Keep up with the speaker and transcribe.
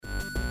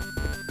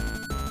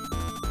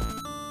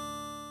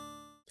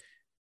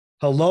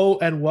Hello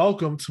and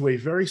welcome to a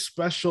very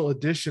special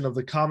edition of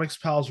the Comics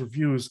Pals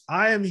Reviews.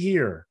 I am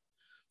here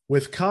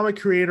with comic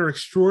creator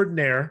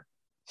extraordinaire,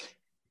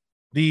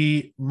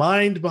 the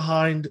mind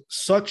behind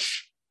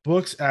such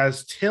books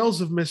as Tales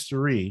of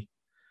Mystery,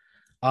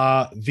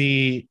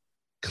 the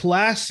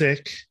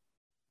classic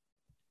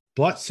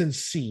Butts and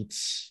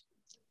Seats,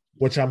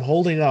 which I'm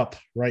holding up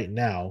right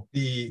now.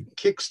 The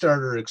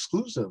Kickstarter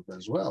exclusive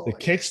as well. The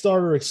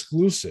Kickstarter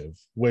exclusive,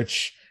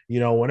 which,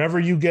 whenever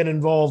you get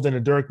involved in a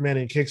Dirk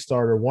Manning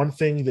Kickstarter, one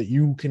thing that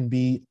you can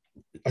be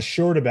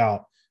assured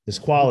about is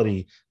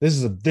quality.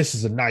 This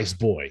is a nice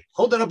boy.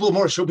 Hold that up a little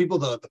more. Show people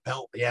the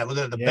belt. Yeah, look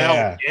at the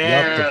belt.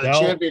 Yeah, the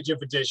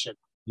championship edition.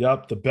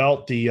 Yep, the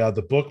belt,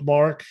 the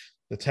bookmark,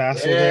 the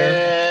tassel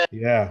there.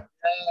 Yeah.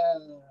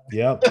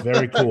 Yep,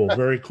 very cool,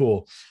 very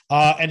cool.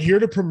 And here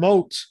to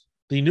promote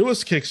the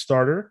newest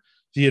Kickstarter,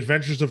 The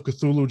Adventures of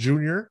Cthulhu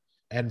Jr.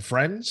 and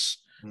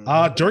Friends,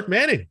 Dirk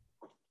Manning.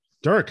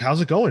 Dirk,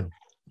 how's it going?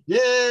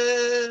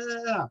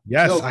 Yeah.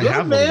 Yes, so, I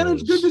have. Man,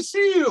 it's good to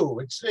see you.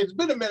 It's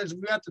been a minute since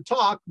we got to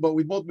talk, but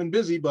we've both been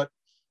busy. But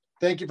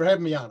thank you for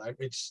having me on. I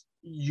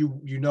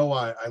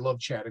love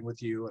chatting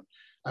with you, and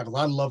I have a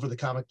lot of love for the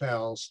Comic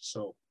Pals.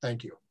 So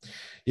thank you.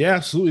 Yeah,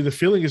 absolutely. The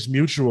feeling is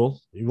mutual.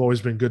 You've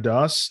always been good to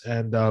us,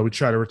 and we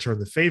try to return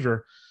the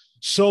favor.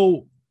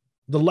 So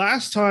the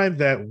last time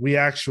that we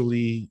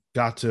actually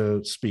got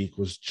to speak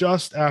was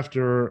just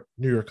after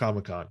New York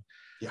Comic Con,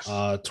 yes,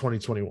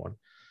 2021.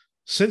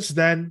 Since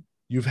then,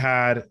 you've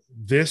had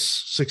this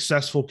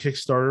successful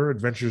Kickstarter,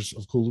 Adventures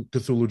of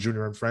Cthulhu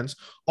Jr. and Friends,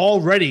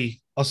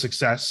 already a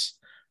success.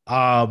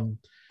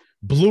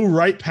 Blew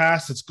right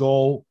past its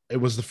goal. It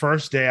was the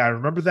first day. I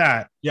remember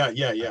that. Yeah.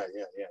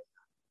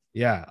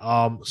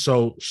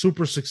 So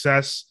super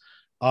success.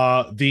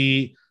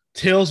 The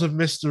Tales of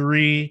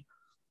Mystery,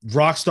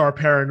 Rockstar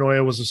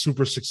Paranoia was a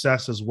super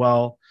success as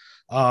well.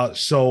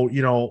 So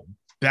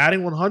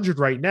batting 100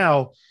 right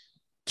now.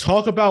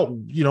 Talk about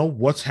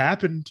what's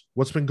happened,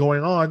 what's been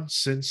going on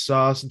since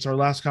our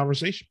last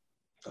conversation.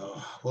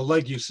 Well,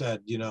 like you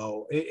said,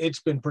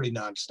 it's been pretty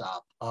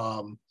nonstop.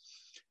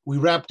 We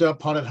wrapped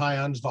up Haunted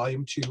Highlands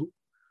Volume 2.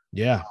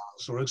 Yeah.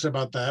 So we're excited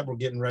about that. We're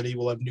getting ready.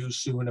 We'll have news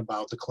soon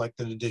about the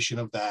collected edition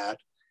of that,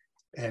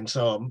 and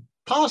some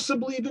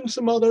possibly even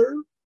some other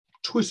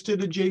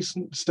twisted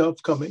adjacent stuff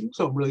coming.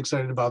 So I'm really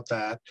excited about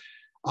that.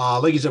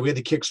 Like you said, we had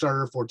the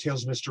Kickstarter for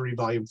Tales of Mystery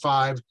Volume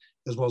 5,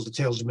 as well as the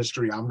Tales of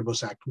Mystery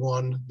Omnibus Act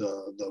 1,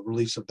 the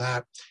release of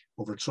that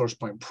over at Source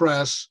Point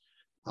Press.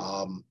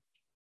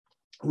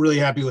 Really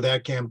happy with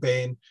that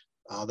campaign.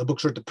 The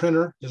books are at the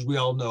printer, as we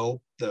all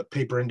know. The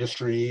paper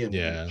industry and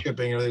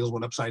shipping, everything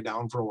went upside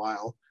down for a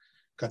while.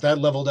 Got that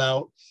leveled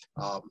out.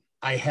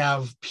 I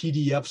have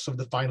PDFs of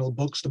the final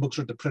books. The books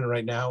are at the printer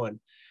right now, and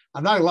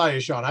I'm not gonna lie to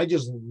you, Sean, I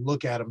just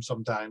look at them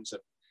sometimes,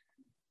 and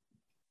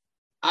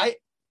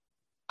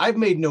I've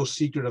made no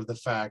secret of the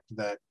fact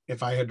that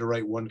if I had to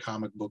write one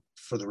comic book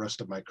for the rest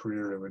of my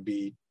career, it would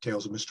be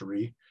Tales of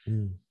Mystery.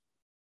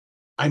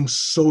 I'm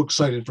so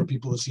excited for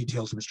people to see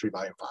Tales of Mystery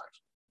Volume 5.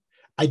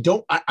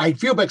 I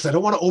feel bad because I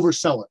don't want to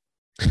oversell it.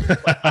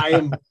 But I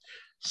am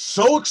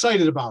so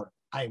excited about it.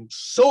 I am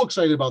so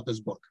excited about this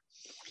book.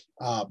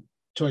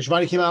 Tony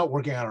Schiavone came out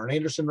working on Arn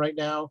Anderson right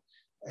now.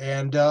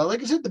 And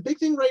like I said, the big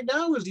thing right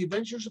now is The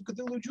Adventures of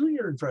Cthulhu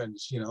Jr. and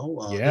Friends.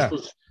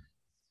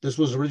 This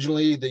was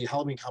originally the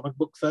Halloween Comic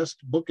Book Fest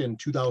book in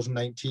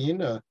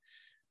 2019.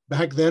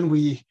 Back then,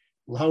 we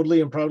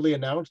loudly and proudly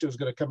announced it was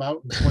going to come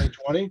out in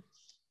 2020.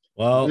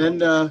 Well, then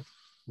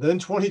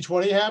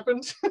 2020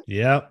 happened.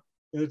 Yeah.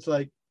 It's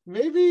like,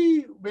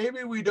 maybe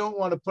we don't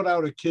want to put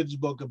out a kid's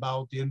book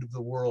about the end of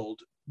the world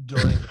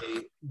during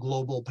a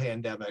global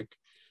pandemic.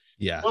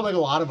 Yeah. Well, like a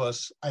lot of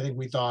us, I think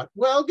we thought,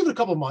 well, give it a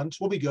couple months.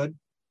 We'll be good.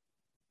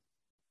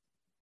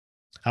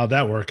 How'd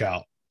that work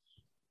out?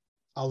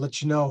 I'll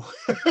let you know.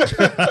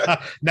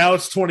 Now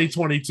it's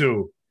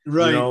 2022,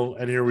 right?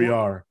 And here we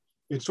are.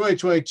 It's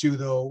 2022,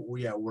 though.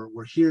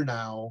 We're here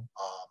now.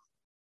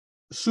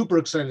 Super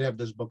excited to have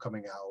this book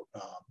coming out.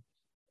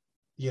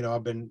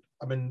 I've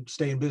been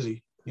staying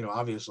busy,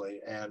 obviously.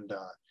 And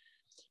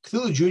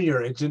Cthulhu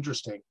Jr., it's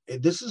interesting.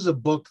 This is a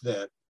book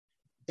that,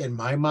 in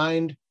my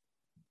mind,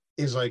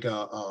 is like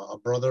a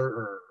brother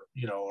or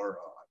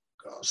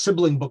a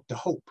sibling book to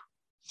Hope.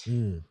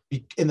 In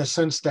the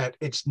sense that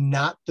it's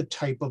not the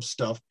type of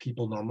stuff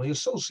people normally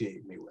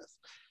associate me with.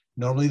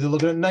 Normally they're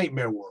looking at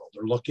Nightmare World,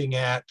 they're looking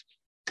at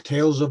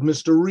Tales of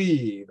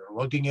Mystery, they're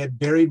looking at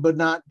Buried But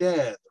Not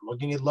Dead, they're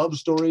looking at Love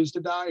Stories to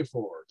Die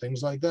For,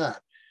 things like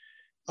that.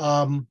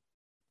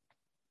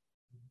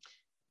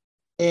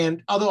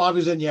 And although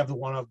obviously then you have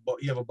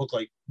a book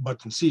like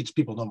Butts and Seats,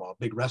 people know I'm a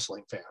big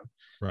wrestling fan.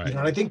 Right. And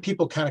I think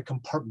people kind of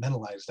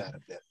compartmentalize that a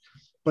bit.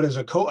 But as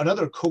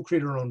another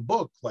co-creator owned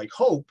book like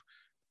Hope,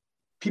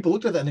 people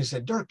looked at that and they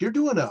said, Dirk, you're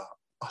doing a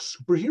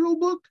superhero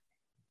book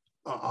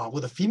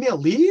with a female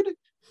lead?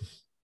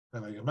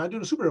 I'm like, I'm not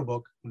doing a superhero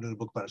book. I'm doing a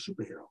book about a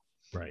superhero.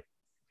 Right.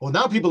 Well,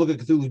 now people look at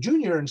Cthulhu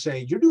Jr. and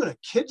say, you're doing a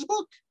kid's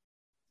book?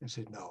 I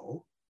said,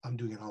 no, I'm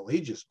doing an all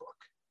ages book.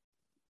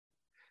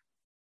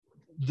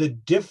 The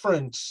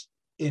difference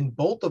in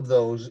both of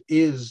those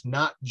is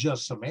not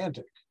just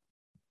semantic.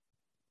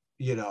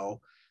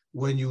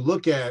 When you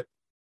look at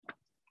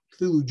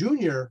Cthulhu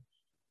Jr.,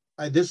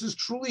 this is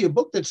truly a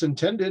book that's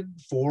intended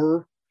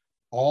for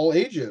all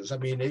ages. I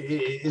mean,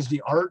 is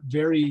the art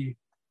very,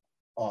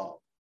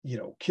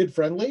 kid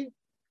friendly?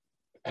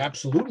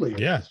 Absolutely.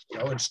 Yeah.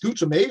 And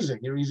Scoot's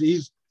amazing.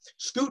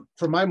 Scoot,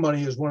 for my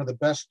money, is one of the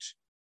best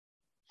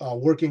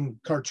working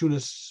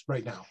cartoonists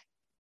right now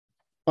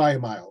by a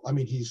mile. I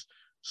mean, he's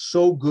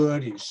so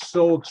good. He's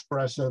so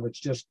expressive. It's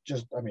just,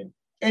 I mean,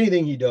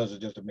 anything he does is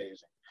just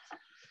amazing.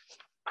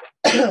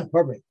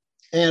 Pardon me.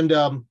 And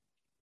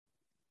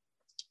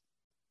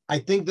I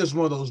think this is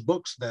one of those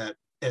books that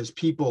as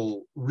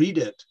people read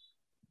it,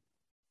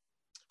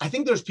 I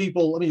think there's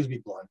people, let me just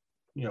be blunt,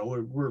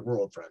 we're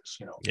old friends,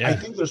 Yeah. I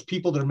think there's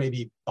people that are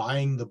maybe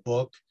buying the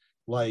book.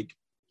 Like,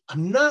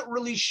 I'm not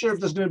really sure if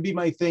this is going to be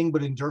my thing,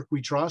 but in Dirk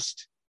we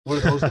trust. One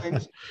of those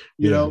things,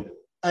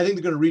 I think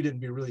they're going to read it and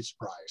be really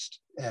surprised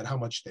at how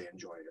much they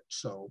enjoy it.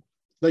 So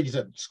like you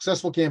said,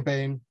 successful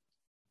campaign,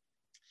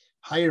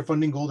 higher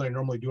funding goal than I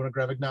normally do in a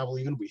graphic novel.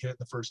 Even we hit it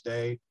the first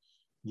day.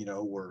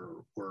 We're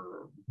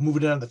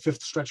moving down to the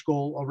 5th stretch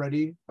goal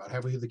already, about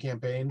halfway through the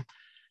campaign.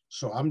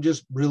 So I'm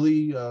just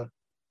really,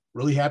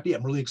 really happy.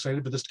 I'm really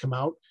excited for this to come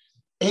out.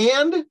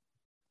 And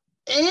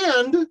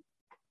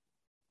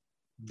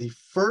the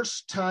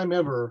first time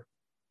ever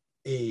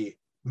a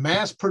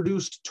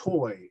mass-produced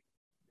toy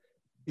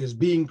is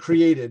being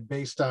created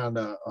based on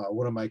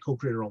one of my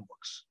co-creator-owned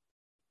books.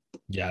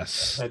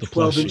 Yes, that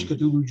 12-inch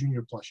Cthulhu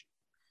Junior plushie.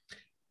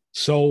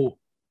 So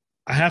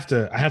I have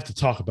to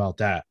talk about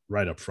that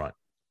right up front.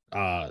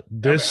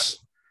 This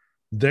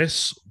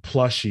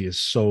plushie is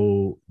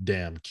so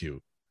damn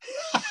cute.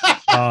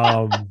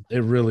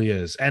 It really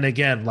is. And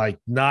again, like,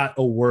 not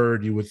a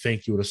word you would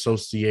think you would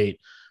associate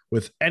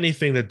with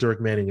anything that Dirk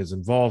Manning is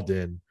involved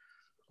in.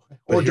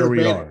 But or here Dirk we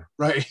Manning, are.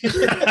 Right.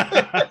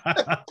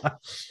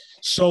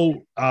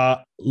 So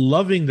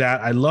loving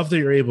that. I love that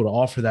you're able to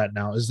offer that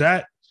now. Is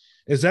that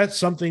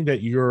something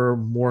that you're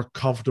more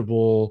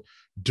comfortable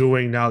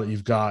doing now that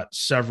you've got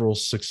several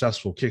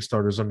successful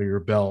Kickstarters under your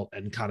belt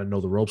and kind of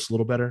know the ropes a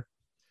little better?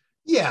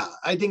 Yeah,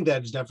 I think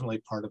that's definitely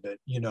part of it.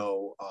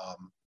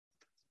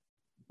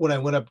 When I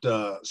went up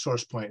to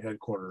SourcePoint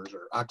headquarters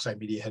or Oxide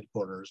Media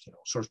headquarters,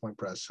 SourcePoint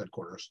Press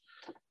headquarters.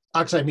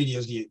 Oxide Media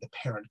is the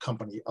parent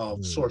company of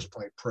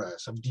SourcePoint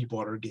Press, of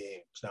Deepwater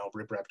Games, now of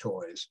Rip Rap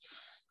Toys.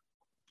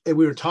 And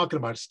we were talking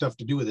about stuff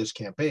to do with this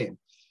campaign.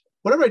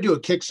 Whenever I do a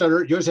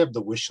Kickstarter, you always have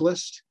the wish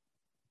list.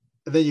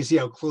 And then you see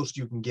how close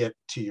you can get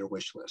to your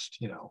wish list,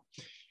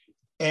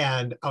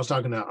 And I was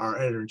talking to our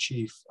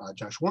editor-in-chief,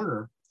 Josh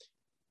Werner,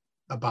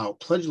 about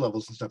pledge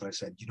levels and stuff. And I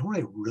said, you know what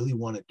I really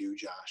want to do,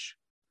 Josh?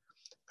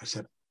 I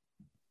said,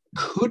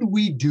 could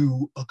we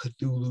do a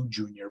Cthulhu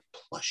Junior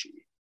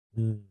plushie?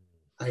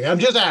 I'm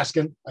just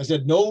asking. I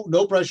said, no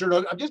pressure.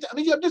 I'm just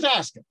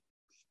asking.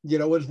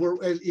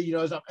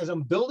 As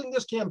I'm building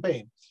this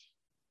campaign.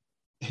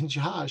 And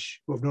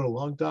Josh, who I've known a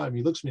long time,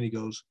 he looks at me and he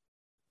goes,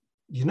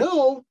 he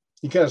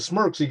kind of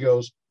smirks. He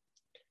goes,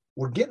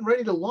 we're getting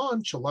ready to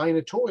launch a line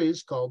of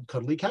toys called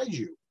Cuddly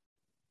Kaiju.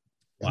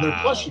 And they're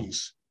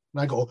plushies.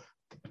 And I go,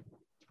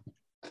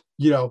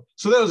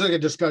 so that was like a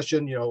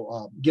discussion,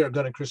 Garrett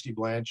Gunn and Christy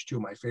Blanche, two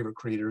of my favorite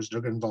creators.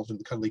 They're getting involved in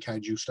the Cuddly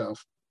Kaiju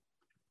stuff.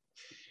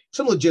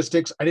 Some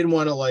logistics. I didn't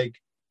want to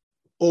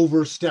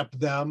overstep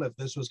them if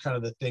this was kind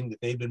of the thing that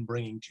they've been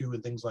bringing to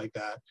and things like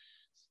that.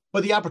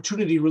 But the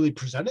opportunity really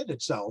presented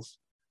itself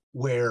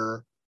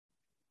where,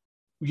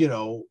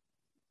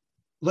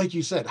 like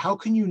you said, how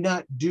can you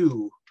not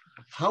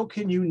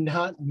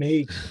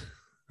make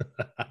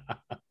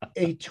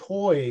a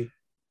toy,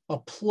 a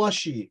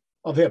plushie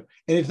of him?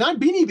 And it's not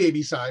Beanie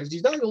Baby sized.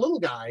 He's not like a little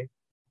guy.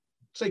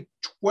 It's like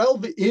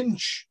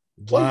 12-inch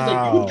plushie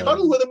that you would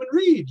cuddle with him and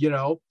read,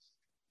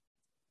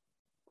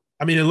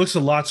 I mean, it looks a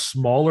lot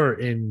smaller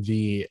in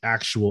the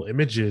actual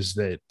images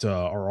that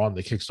are on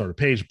the Kickstarter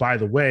page. By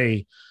the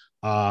way,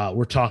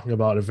 we're talking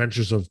about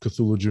Adventures of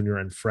Cthulhu Jr.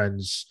 and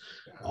Friends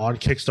on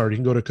Kickstarter. You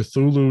can go to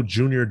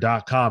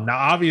CthulhuJr.com. Now,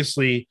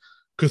 obviously,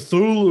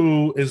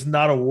 Cthulhu is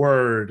not a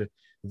word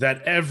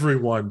that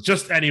anyone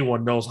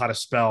knows how to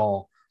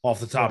spell off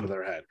the top of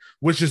their head,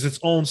 which is its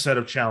own set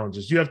of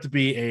challenges. You have to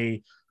be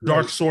a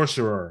dark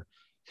sorcerer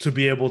to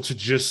be able to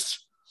just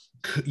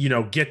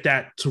get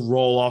that to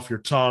roll off your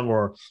tongue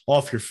or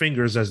off your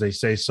fingers, as they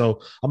say. So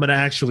I'm going to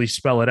actually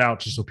spell it out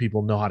just so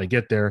people know how to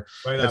get there.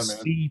 That's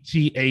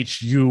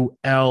CTHULHU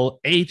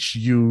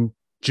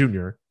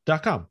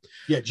Jr.com.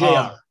 Yeah,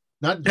 JR.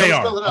 Not don't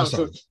spell it out.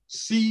 So it's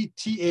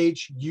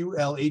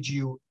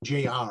CTHULHU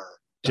JR.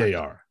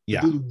 JR.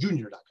 Yeah.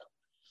 Junior.com.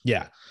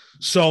 Yeah.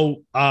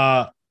 So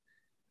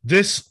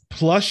this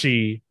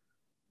plushie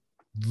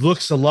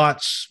looks a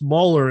lot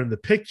smaller in the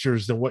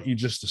pictures than what you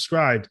just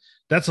described.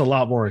 That's a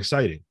lot more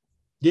exciting.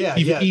 Yeah.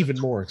 Even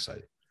more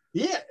exciting.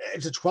 Yeah.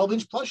 It's a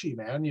 12-inch plushie,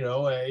 man.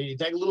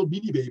 He's like a little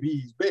Beanie Baby.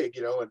 He's big,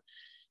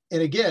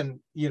 and again,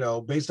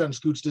 based on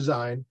Scoot's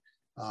design,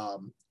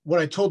 when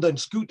I told then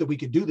Scoot that we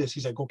could do this,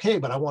 he's like, okay,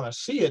 but I want to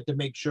see it to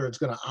make sure it's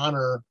going to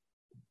honor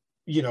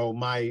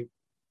my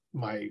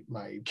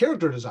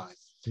character design.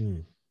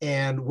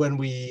 And when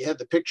we had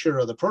the picture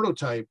of the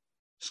prototype,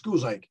 Scoot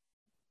was like,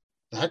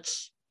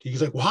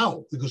 he's like,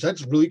 wow.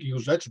 That's really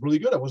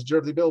good. I wasn't sure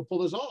if they'd be able to pull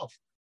this off.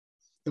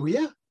 I go,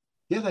 yeah,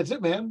 that's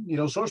it, man.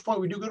 Source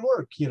Point, we do good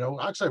work.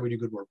 Oxide, we do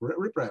good work.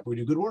 Rip Rap, we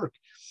do good work.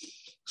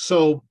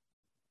 So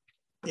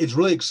it's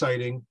really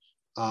exciting.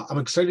 I'm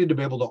excited to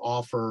be able to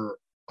offer,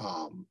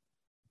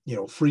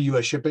 free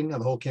U.S. shipping on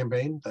the whole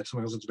campaign. That's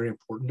something else that's very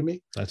important to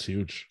me. That's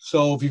huge.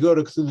 So if you go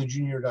to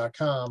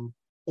CthulhuJunior.com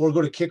or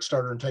go to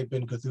Kickstarter and type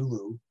in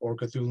Cthulhu or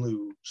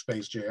Cthulhu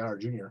space JR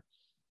Junior,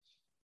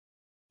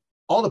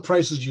 all the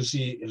prices you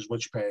see is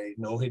what you pay.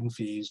 No hidden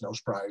fees, no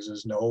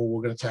surprises. No,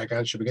 we're going to tack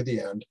on shipping at the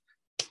end.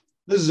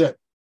 This is it.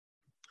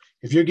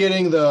 If you're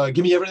getting the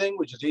Gimme Everything,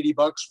 which is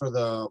 $80 for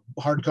the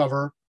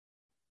hardcover,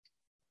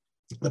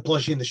 the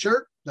plushie and the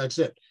shirt, that's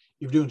it.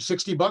 If you're doing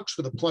 $60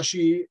 for the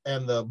plushie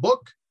and the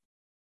book,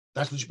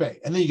 that's what you pay.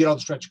 And then you get all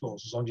the stretch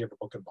goals as long as you have a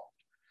book involved.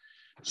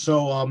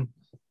 So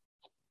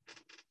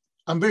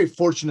I'm very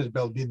fortunate to be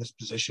able to be in this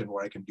position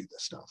where I can do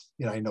this stuff.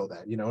 I know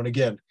that, and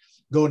again,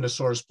 going to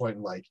Source Point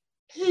and like,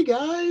 hey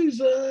guys,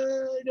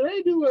 can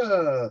I do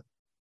a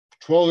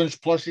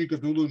 12-inch plushie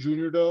Cthulhu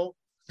Junior doll?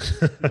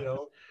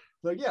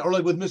 Like, yeah, or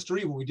like with Mr.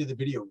 E when we did the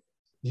video,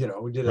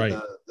 we did right.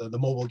 the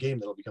mobile game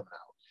that'll be coming out.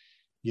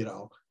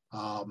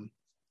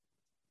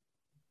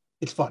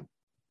 It's fun.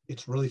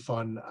 It's really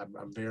fun.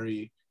 I'm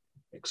very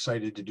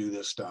excited to do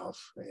this stuff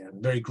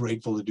and very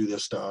grateful to do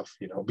this stuff.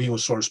 Being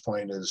with Source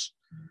Point is,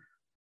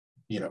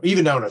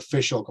 even now in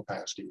official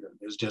capacity,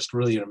 is just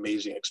really an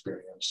amazing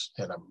experience.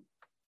 And I'm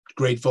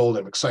grateful and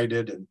I'm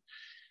excited. And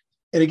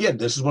again,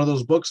 this is one of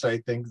those books that I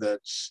think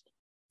that's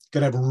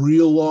going to have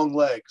real long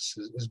legs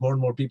as more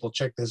and more people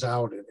check this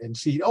out and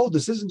see, oh,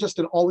 this isn't just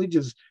an all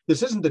ages.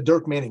 This isn't the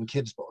Dirk Manning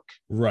kids book.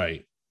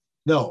 Right.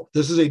 No,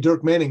 this is a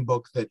Dirk Manning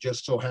book that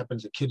just so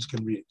happens that kids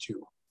can read it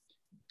too.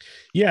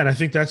 Yeah, and I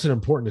think that's an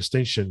important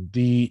distinction.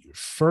 The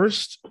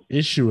first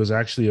issue is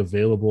actually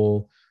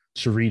available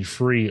to read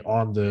free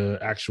on the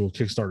actual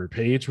Kickstarter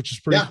page, which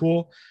is pretty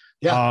cool.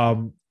 Yeah.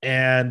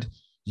 And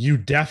you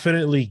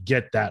definitely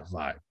get that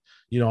vibe.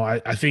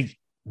 I think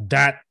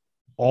that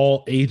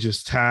all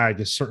ages tag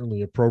is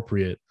certainly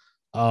appropriate.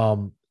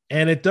 And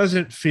it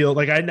doesn't feel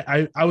like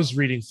I was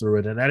reading through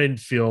it and I didn't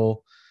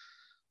feel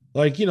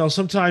like,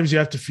 sometimes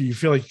you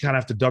feel like you kind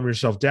of have to dumb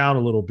yourself down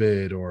a little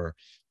bit, or,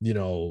 you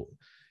know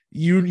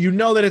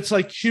that it's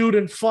like cute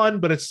and fun,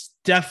 but it's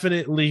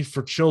definitely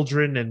for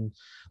children, and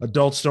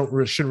adults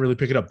shouldn't really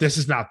pick it up. This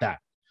is not that.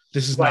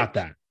 This is not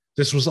that.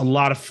 This was a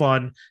lot of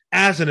fun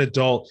as an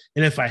adult.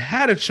 And if I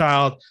had a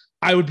child,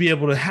 I would be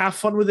able to have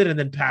fun with it and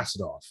then pass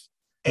it off.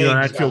 And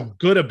I'd feel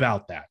good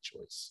about that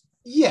choice.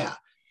 Yeah.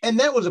 And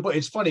that was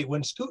it's funny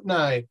when Scoot and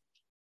I,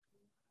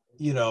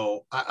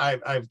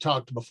 I've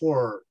talked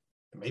before,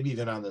 maybe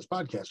even on this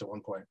podcast at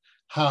one point,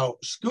 how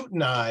Scoot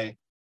and I,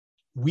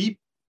 we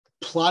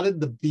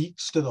plotted the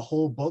beats to the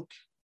whole book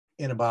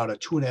in about a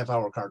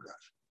 2.5-hour car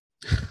drive.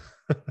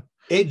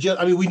 We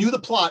knew the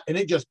plot and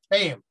it just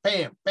bam,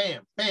 bam,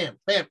 bam, bam,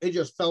 bam. It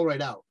just fell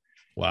right out.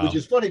 Wow. Which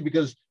is funny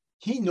because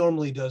he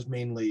normally does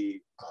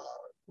mainly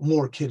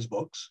more kids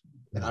books.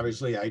 And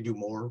obviously I do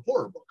more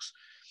horror books.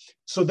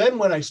 So then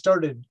when I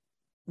started,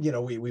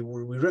 we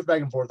riff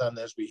back and forth on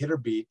this, we hit our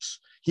beats.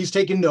 He's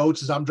taking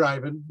notes as I'm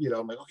driving,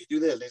 I'm like, okay, do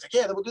this. And he's like,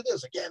 yeah, then we'll do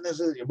this. Again, this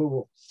is,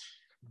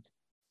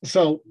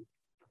 So,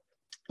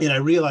 and I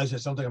realized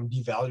it's something I'm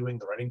devaluing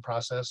the writing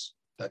process.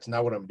 That's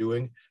not what I'm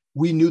doing.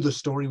 We knew the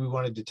story we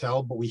wanted to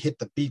tell, but we hit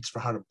the beats for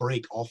how to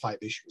break all 5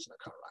 issues in a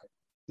car ride.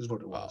 This is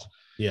what it was.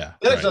 Yeah.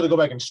 Then I decided to go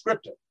back and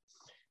script it.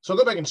 So I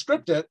go back and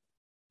script it,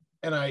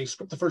 and I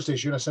script the first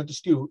issue, and I sent to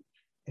Scoot,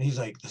 and he's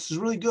like, this is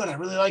really good. I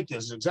really like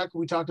this. It's exactly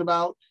what we talked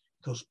about.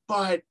 He goes,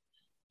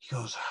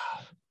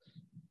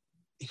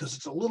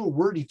 it's a little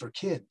wordy for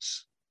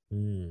kids.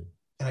 And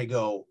I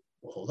go,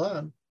 well, hold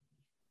on.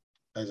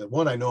 I said,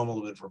 1, I know I'm a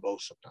little bit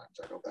verbose sometimes.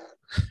 I know that.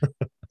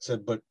 I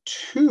said, but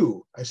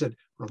 2, I said,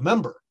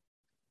 remember,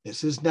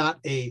 this is not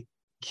a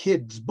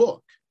kid's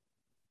book.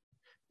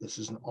 This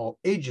is an all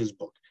ages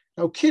book.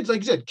 Now, kids,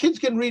 like you said, kids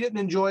can read it and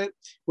enjoy it.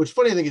 What's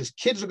funny, I think, is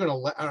kids are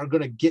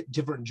gonna get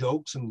different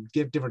jokes and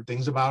get different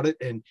things about it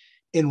and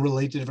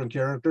relate to different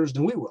characters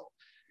than we will.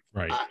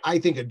 Right. I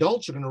think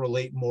adults are going to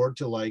relate more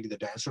to like the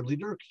Dastardly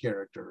Dirk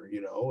character,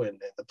 and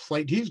the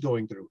plight he's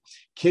going through.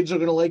 Kids are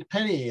going to like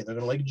Penny, and they're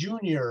going to like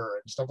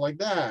Junior and stuff like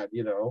that.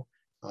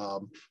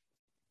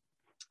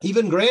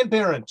 Even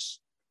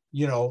grandparents,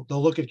 they'll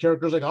look at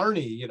characters like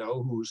Arnie,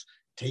 who's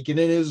taking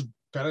in his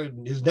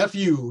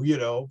nephew,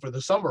 for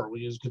the summer,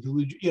 which is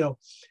Cthulhu.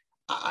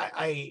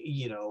 I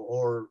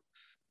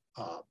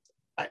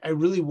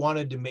really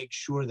wanted to make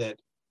sure that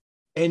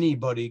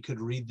anybody could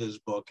read this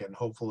book and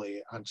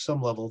hopefully on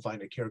some level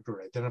find a character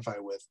to identify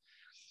with,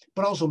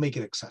 but also make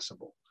it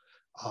accessible.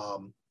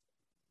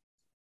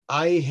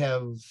 I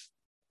have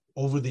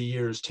over the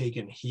years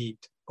taken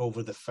heat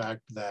over the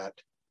fact that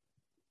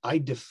I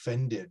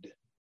defended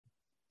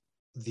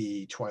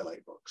the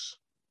Twilight books.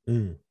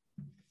 I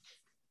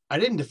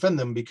didn't defend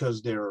them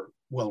because they're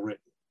well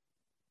written.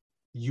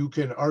 you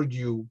can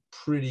argue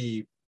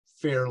pretty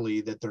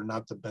fairly that they're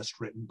not the best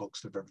written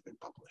books that have ever been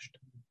published.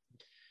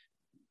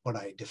 But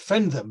I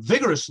defend them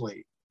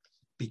vigorously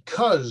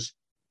because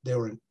they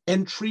were an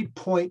entry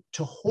point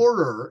to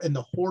horror and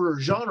the horror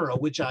genre,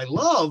 which I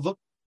love,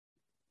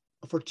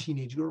 for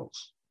teenage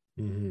girls.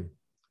 Mm-hmm.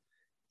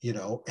 You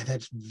know, and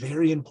that's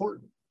very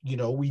important. You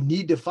know, we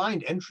need to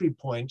find entry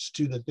points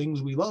to the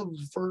things we love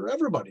for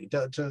everybody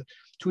to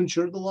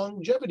ensure the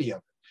longevity of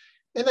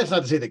it. And that's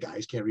not to say that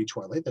guys can't read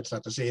Twilight. That's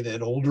not to say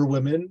that older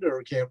women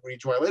can't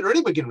read Twilight, or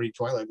anybody can read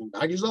Twilight. I mean,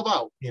 knock yourself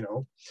out, you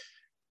know.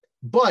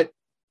 But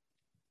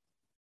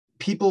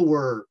people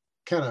were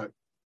kind of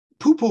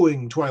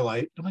poo-pooing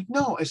Twilight. I'm like,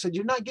 no, I said,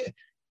 you're not getting,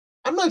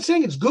 I'm not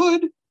saying it's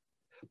good,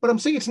 but I'm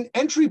saying it's an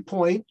entry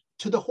point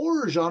to the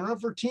horror genre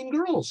for teen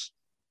girls.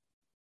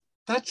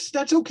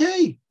 That's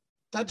okay.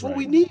 That's what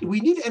we need. We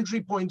need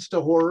entry points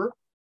to horror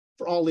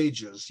for all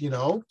ages. You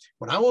know,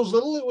 when I was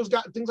little, it was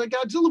got things like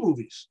Godzilla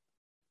movies,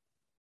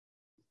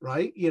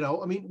 right? You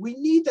know, I mean, we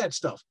need that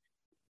stuff.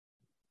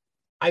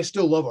 I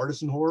still love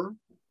artisan horror,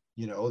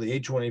 you know, the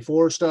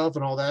A24 stuff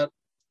and all that,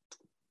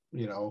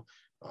 you know,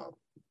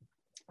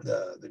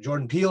 the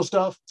Jordan Peele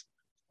stuff,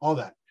 all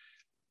that.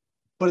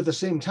 But at the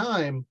same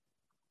time,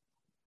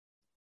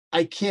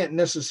 I can't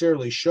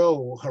necessarily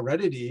show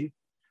Heredity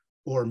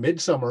or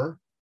Midsummer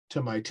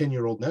to my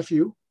 10-year-old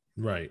nephew.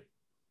 Right.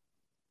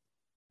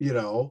 You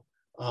know,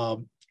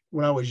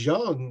 when I was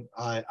young,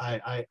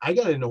 I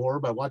got into horror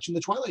by watching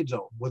The Twilight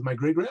Zone with my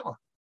great grandma.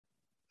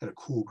 Had a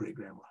cool great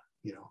grandma,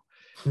 you know.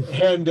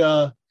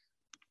 And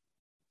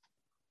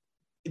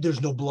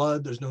there's no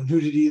blood, there's no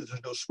nudity,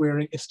 there's no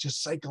swearing. It's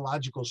just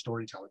psychological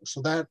storytelling.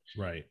 So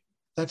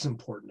that's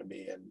important to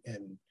me.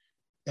 And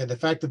the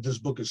fact that this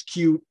book is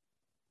cute,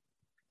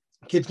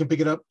 kids can pick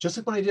it up, just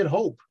like when I did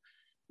Hope.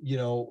 You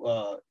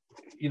know,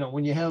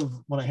 when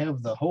I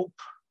have the Hope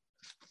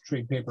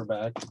trade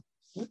paperback.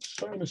 Oops,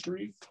 sorry,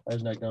 mystery. I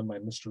was not done my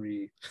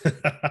mystery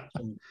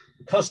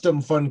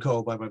custom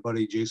Funko by my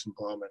buddy Jason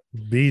Plowman.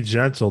 Be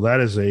gentle.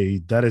 That is a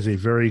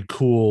very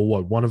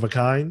cool, one of a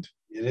kind.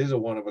 It is a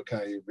one of a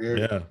kind.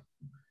 Very, yeah.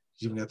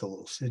 He's even got the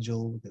little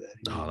sigil. Look at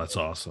that. Oh, that's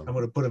awesome. I'm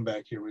going to put him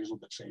back here where he's a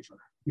little bit safer.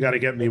 You got to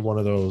get me one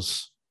of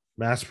those.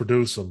 Mass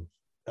produce them.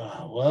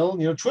 Well,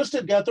 you know,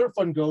 Twisted got their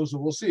Funko, so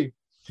we'll see.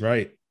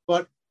 Right.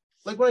 But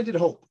like when I did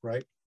Hope,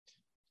 right?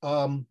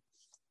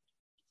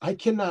 I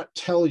cannot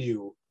tell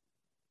you,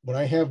 when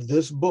I have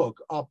this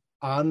book up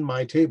on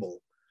my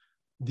table,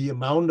 the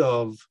amount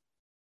of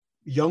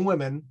young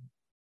women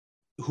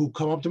who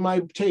come up to my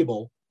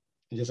table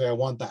and just say, I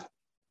want that.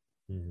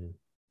 Mm-hmm.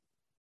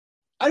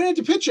 I didn't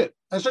have to pitch it.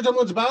 I start telling them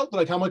what it's about. They're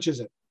like, how much is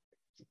it?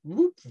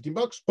 Whoop,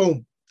 $15.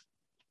 Boom.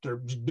 They're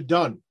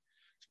done.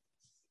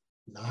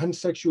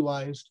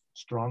 Non-sexualized,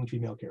 strong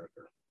female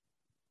character.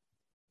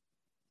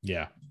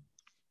 Yeah,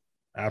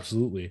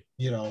 absolutely.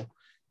 You know,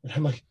 and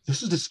I'm like,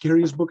 this is the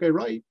scariest book I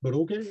write, but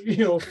okay.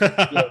 You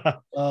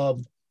know,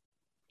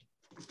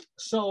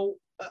 so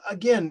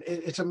again,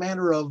 it's a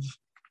matter of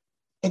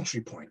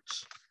entry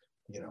points.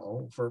 You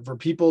know, for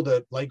people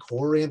that like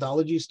horror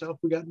anthology stuff,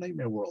 we got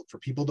Nightmare World. For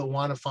people that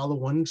want to follow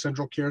one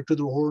central character,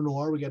 the horror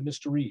noir, we got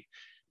Mystery.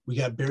 We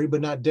got Buried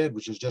But Not Dead,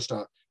 which is just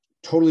a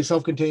totally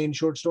self-contained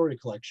short story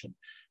collection.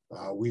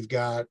 We've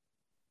got,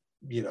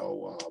 you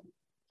know,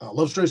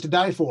 Love Stories to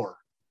Die For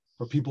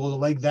people that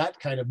like that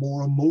kind of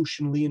more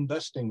emotionally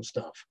investing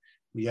stuff.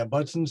 We have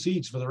Butts and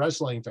Seats for the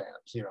wrestling fans,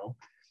 you know.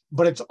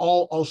 But it's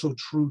all also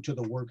true to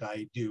the work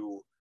I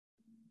do.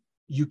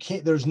 You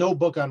can't, there's no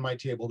book on my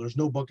table. There's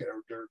no book,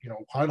 or you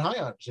know, on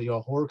High so, you know,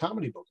 a horror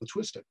comedy book with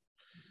Twisted.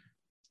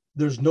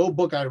 There's no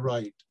book I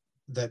write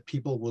that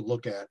people would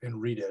look at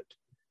and read it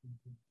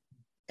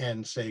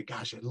and say,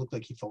 gosh, it looked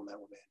like he phoned that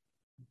one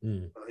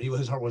in. Or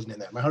his heart wasn't in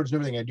that. My heart's in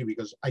everything I do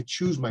because I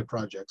choose my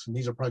projects, and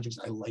these are projects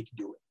I like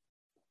doing.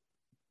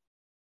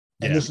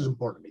 And this is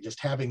important to me, just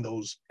having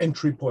those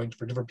entry points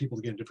for different people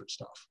to get different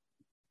stuff.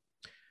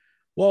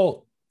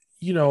 Well,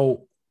 you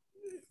know,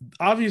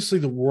 obviously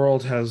the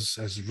world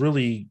has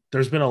really,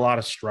 there's been a lot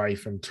of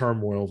strife and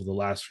turmoil over the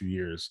last few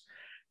years.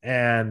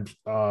 And,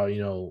 you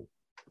know,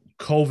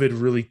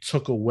 COVID really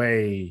took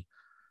away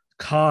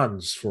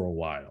cons for a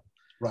while.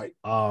 Right.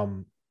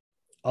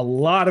 A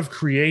lot of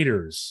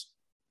creators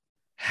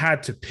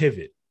had to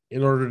pivot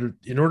in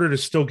order to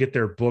still get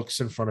their books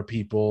in front of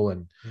people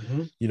and,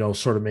 you know,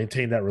 sort of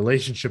maintain that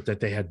relationship that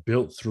they had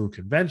built through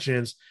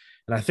conventions.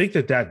 And I think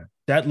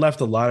that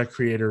left a lot of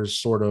creators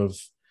sort of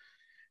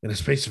in a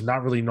space of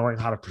not really knowing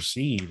how to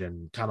proceed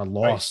and kind of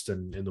lost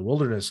in the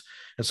wilderness.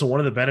 And so one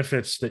of the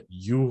benefits that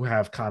you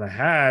have kind of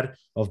had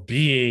of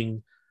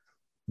being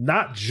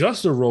not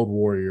just a road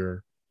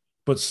warrior,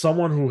 but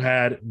someone who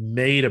had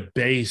made a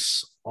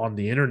base on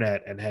the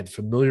internet and had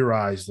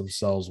familiarized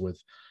themselves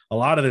with a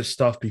lot of this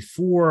stuff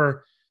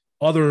before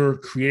other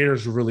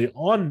creators were really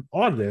on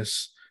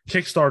this,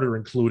 Kickstarter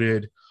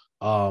included,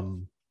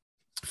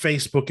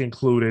 Facebook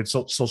included,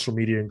 social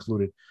media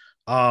included.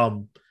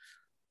 Do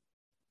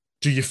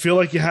you feel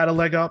like you had a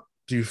leg up?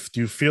 Do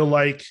you feel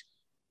like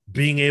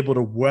being able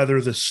to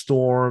weather the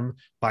storm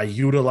by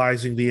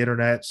utilizing the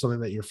internet, something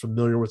that you're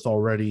familiar with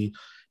already,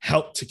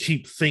 helped to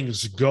keep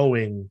things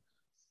going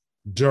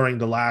during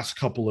the last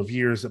couple of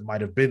years that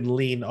might have been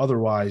lean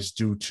otherwise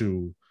due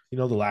to, you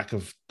know, the lack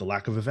of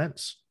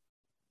events.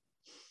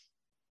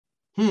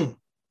 Man,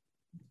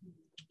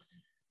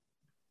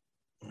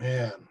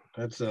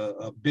 that's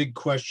a big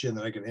question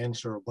that I can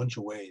answer a bunch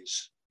of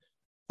ways.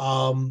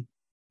 A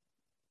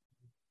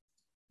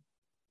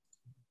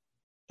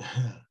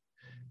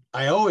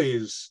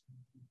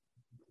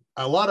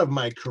lot of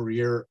my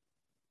career,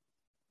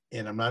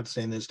 and I'm not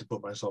saying this to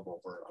put myself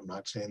over, I'm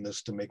not saying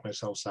this to make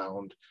myself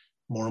sound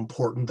more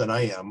important than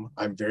I am.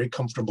 I'm very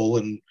comfortable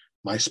in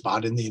my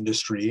spot in the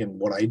industry and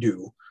what I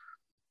do.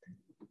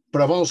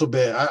 But I've also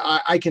been,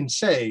 I can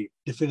say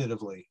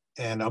definitively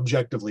and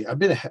objectively, I've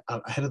been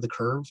ahead of the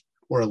curve,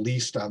 or at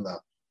least on the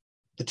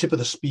tip of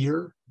the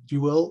spear, if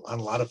you will, on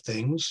a lot of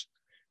things,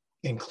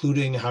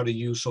 including how to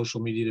use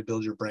social media to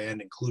build your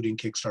brand, including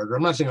Kickstarter.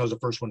 I'm not saying I was the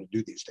first one to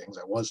do these things.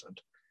 I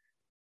wasn't.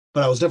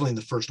 But I was definitely in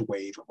the first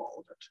wave of all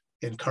of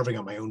it and carving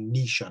out my own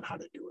niche on how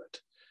to do it.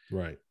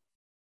 Right.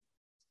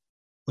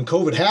 When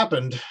COVID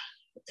happened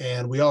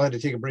and we all had to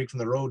take a break from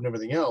the road and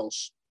everything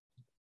else,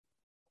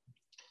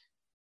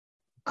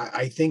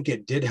 I think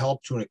it did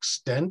help to an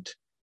extent.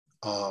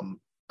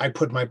 I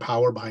put my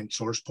power behind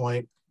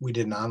SourcePoint. We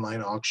did an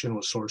online auction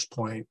with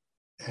SourcePoint,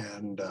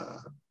 and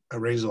I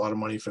raised a lot of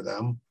money for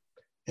them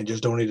and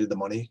just donated the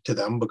money to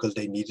them because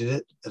they needed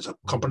it as a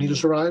company to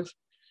survive.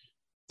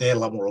 They had a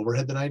lot more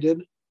overhead than I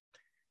did.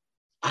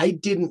 I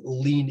didn't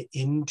lean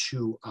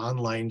into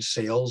online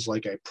sales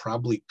like I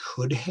probably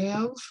could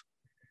have,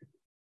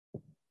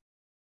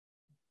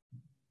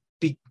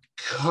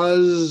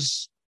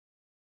 because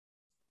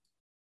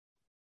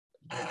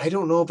I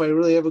don't know if I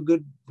really have a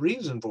good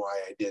reason for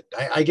why I did.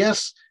 I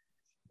guess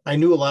I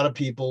knew a lot of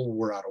people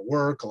were out of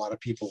work. A lot of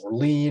people were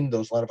lean. There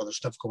was a lot of other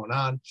stuff going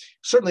on.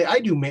 Certainly I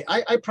do.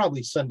 I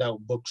probably send out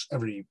books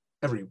every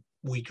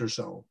week or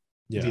so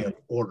via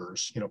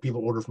orders. You know,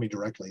 people order for me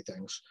directly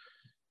things.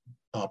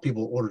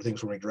 People order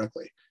things for me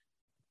directly.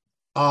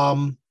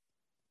 I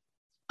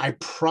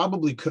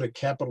probably could have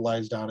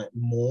capitalized on it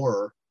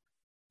more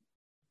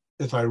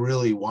if I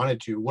really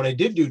wanted to. What I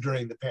did do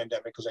during the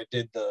pandemic was I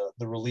did the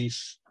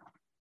release,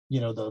 you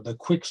know, the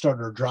quick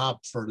starter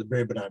drop for the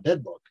Brave But Not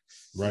Dead book.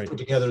 Right. Put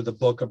together the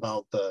book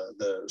about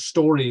the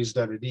stories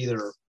that had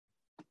either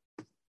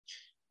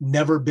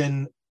never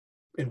been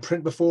in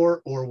print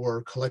before or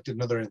were collected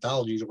in other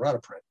anthologies that were out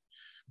of print.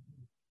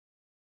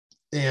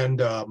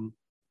 And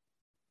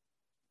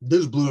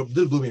this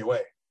blew me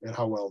away at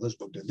how well this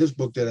book did. This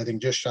book did, I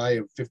think, just shy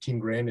of 15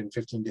 grand in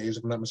 15 days,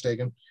 if I'm not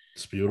mistaken.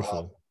 It's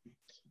beautiful.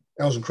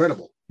 That was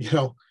incredible, you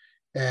know,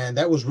 and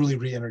that was really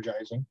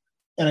re-energizing.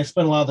 And I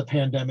spent a lot of the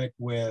pandemic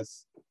with,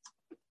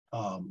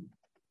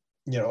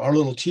 you know, our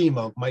little team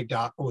of Mike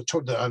with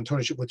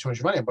Tony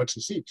Schiavone on Butts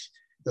and Seats.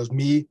 It was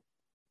me,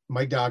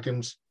 Mike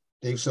Dawkins,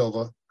 Dave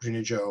Silva,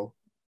 Virginia Joe,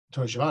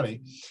 Tony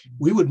Schiavone.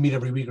 We would meet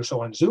every week or so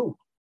on Zoom,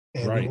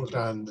 and we worked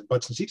on the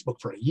Butts and Seats book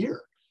for a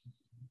year.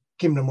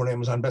 Came to an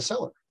Amazon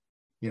bestseller.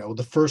 You know,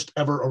 the first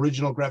ever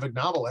original graphic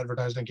novel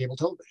advertised on cable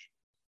television.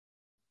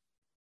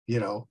 You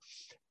know,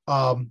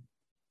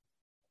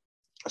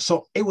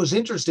 so it was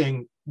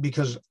interesting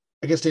because,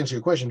 I guess to answer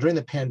your question, during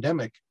the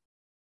pandemic,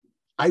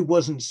 I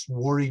wasn't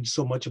worried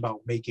so much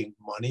about making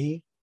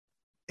money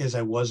as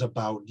I was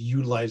about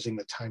utilizing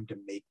the time to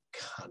make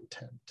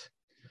content.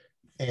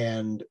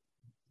 And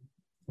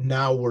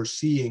now we're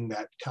seeing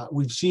that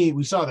we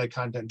saw that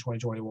content in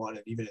 2021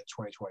 and even in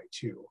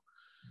 2022.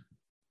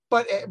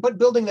 But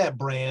building that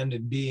brand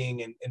and being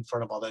in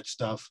front of all that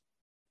stuff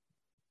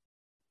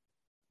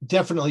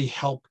definitely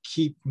helped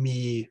keep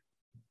me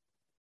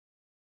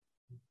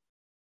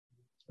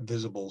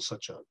visible,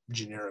 such a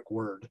generic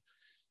word.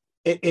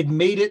 It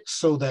made it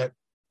so that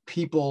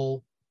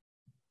people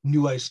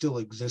knew I still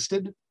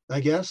existed, I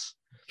guess.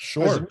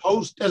 Sure.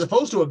 As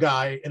opposed to a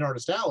guy in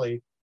Artist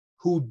Alley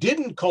who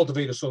didn't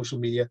cultivate a social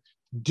media,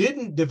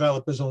 didn't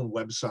develop his own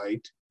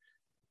website.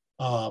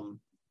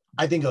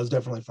 I think I was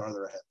definitely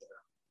farther ahead there.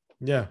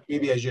 Yeah.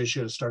 Maybe I just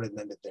should have started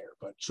and ended there.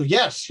 But so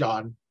yes,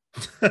 Sean.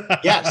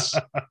 Yes.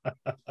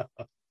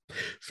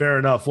 Fair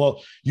enough.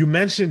 Well, you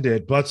mentioned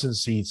it, Butts and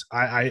Seats.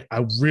 I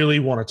really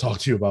want to talk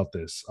to you about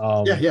this.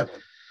 Yeah.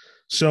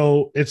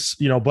 So it's,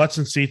 you know, Butts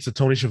and Seats, the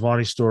Tony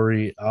Schiavone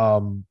story.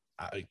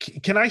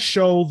 Can I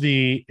show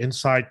the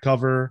inside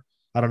cover?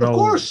 I don't know. Of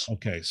course.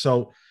 Okay.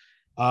 So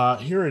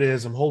here it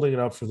is. I'm holding it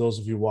up for those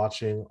of you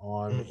watching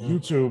on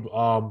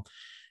YouTube.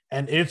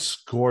 And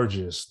it's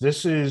gorgeous.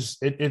 This is,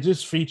 it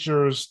just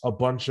features a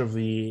bunch of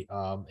the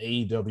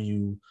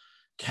AEW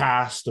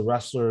cast, the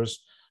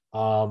wrestlers,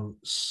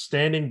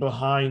 standing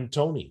behind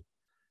Tony,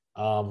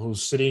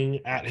 who's sitting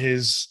at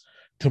his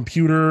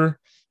computer,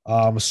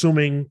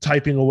 assuming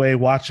typing away,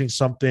 watching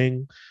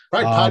something.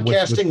 Right,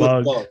 podcasting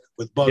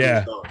with Bug.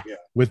 Yeah,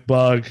 with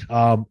Bug.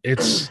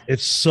 It's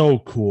so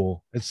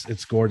cool.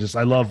 It's gorgeous.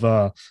 I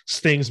love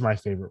Sting's my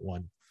favorite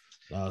one.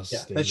 Yeah,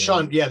 that's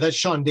Sean. Yeah, that's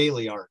Sean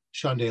Daly art.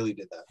 Sean Daly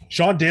did that.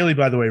 Sean Daly,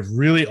 by the way,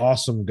 really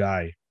awesome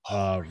guy.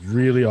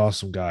 Really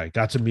awesome guy.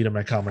 Got to meet him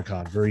at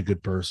Comic-Con. Very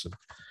good person.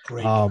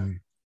 Great guy.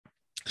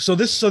 So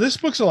this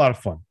book's a lot of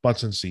fun.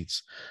 Butts and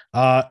Seats.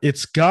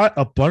 It's got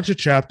a bunch of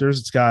chapters.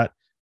 It's got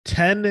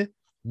 10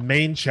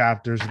 main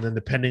chapters, and then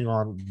depending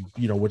on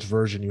which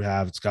version you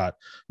have, it's got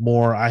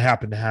more. I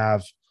happen to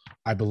have,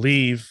 I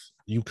believe,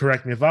 you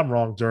correct me if I'm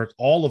wrong, Dirk,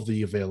 all of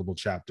the available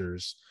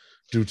chapters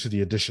due to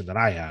the edition that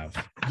I have.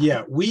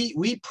 Yeah,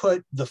 we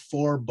put the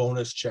 4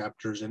 bonus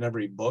chapters in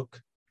every book,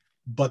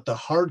 but the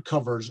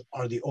hardcovers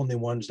are the only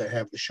ones that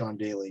have the Sean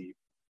Daly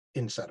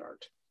inset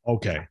art.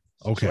 Okay.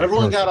 So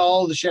everyone got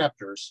all the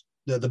chapters,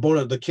 the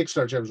bonus, the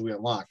Kickstarter chapters we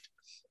unlocked,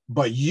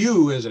 but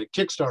you as a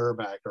Kickstarter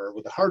backer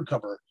with the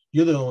hardcover,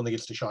 you're the one that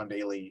gets the Sean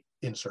Daly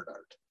insert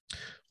art.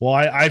 Well,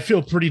 I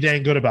feel pretty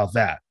dang good about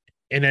that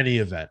in any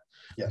event.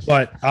 Yes.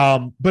 But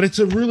it's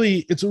a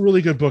really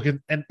good book, and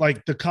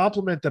like the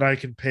compliment that I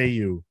can pay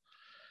you,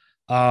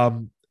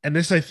 and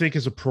this I think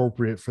is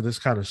appropriate for this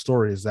kind of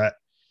story, is that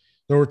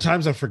there were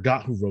times I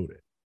forgot who wrote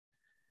it,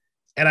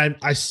 and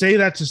I say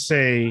that to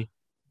say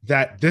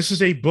that this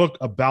is a book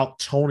about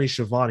Tony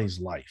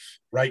Schiavone's life,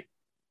 right?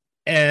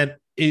 And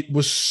I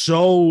was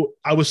so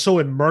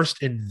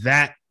immersed in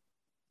that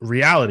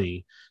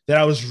reality that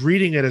I was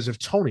reading it as if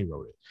Tony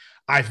wrote it.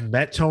 I've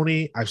met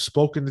Tony, I've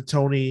spoken to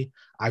Tony,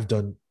 I've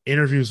done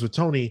interviews with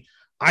Tony.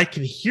 I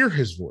can hear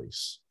his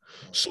voice.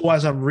 So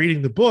as I'm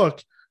reading the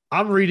book,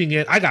 I'm reading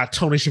it. I got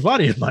Tony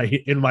Schiavone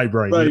in my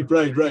brain. Right.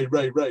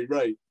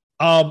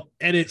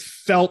 And it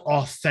felt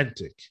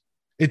authentic.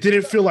 It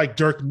didn't feel like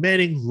Dirk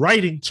Manning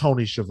writing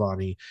Tony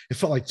Schiavone. It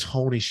felt like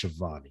Tony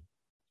Schiavone.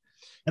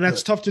 And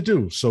that's tough to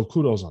do. So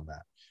kudos on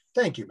that.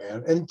 Thank you,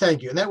 man. And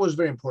thank you. And that was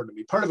very important to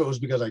me. Part of it was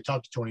because I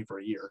talked to Tony for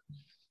a year,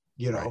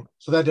 right.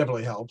 So that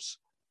definitely helps.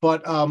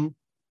 But,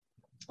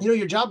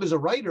 your job as a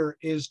writer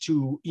is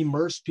to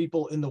immerse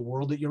people in the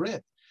world that you're in.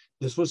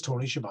 This was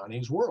Tony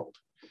Schiavone's world.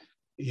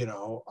 The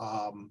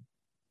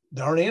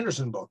Arn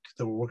Anderson book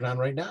that we're working on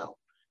right now.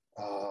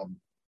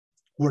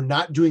 We're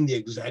not doing the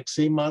exact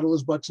same model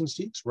as Butts and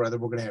Seats. Rather,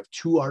 we're going to have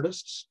 2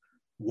 artists.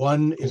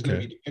 One is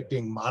going to be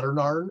depicting modern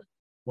Arn.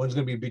 One's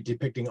going to be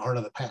depicting Arn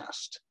of the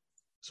past.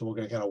 So we're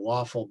going to kind of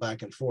waffle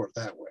back and forth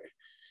that way.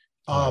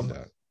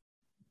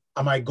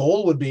 My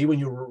goal would be when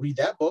you read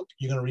that book,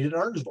 you're going to read it in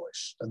Arn's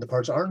voice and the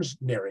parts Arn's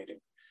narrating,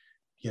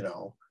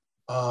 So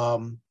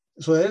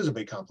that is a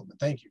big compliment.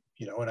 Thank you.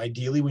 And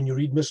ideally when you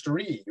read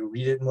Mr. E, you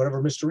read it in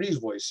whatever Mr. E's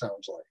voice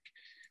sounds like.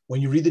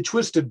 When you read the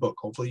Twisted book,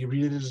 hopefully you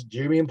read it as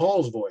Jamie and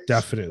Paul's voice.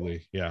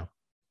 Definitely. Yeah.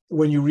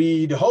 When you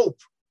read Hope,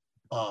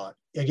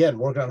 again,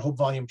 working on Hope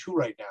Volume 2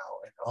 right now.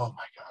 And oh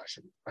my gosh,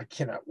 I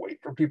cannot wait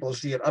for people to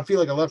see it. I feel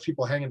like I left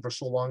people hanging for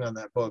so long on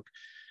that book.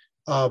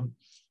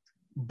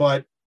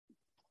 But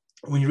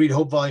when you read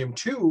Hope Volume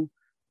 2,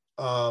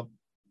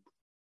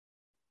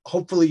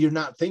 hopefully you're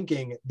not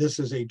thinking this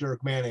is a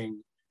Dirk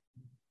Manning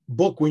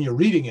book when you're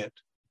reading it,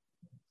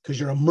 because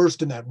you're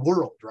immersed in that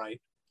world,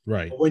 right?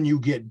 Right. But when you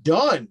get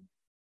done,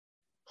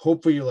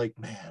 hopefully you're like,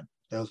 man,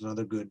 that was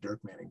another good Dirk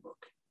Manning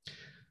book.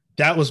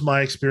 That was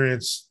my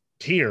experience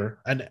here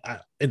and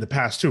in the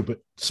past too, but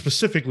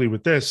specifically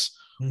with this,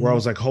 where I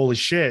was like, holy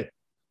shit,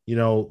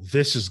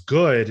 this is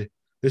good.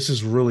 This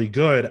is really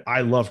good.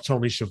 I love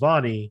Tony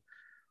Schiavone.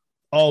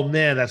 Oh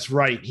man, that's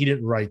right. He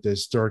didn't write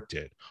this. Dirk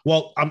did.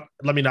 Well, I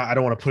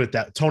don't want to put it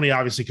that Tony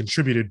obviously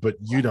contributed, but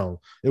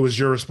it was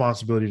your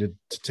responsibility to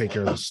take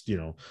care of this,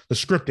 the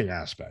scripting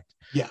aspect.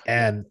 Yeah.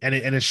 And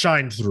it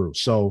shined through.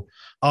 So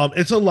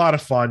it's a lot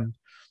of fun.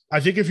 I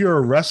think if you're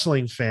a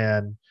wrestling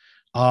fan,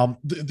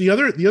 the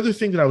other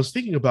thing that I was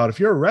thinking about, if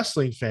you're a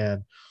wrestling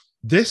fan,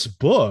 this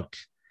book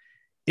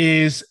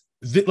is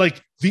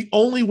the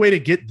only way to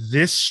get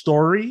this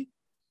story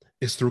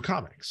is through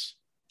comics.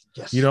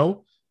 Yes. The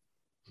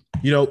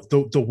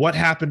What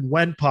Happened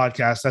When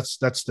podcast,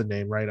 that's the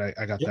name, right?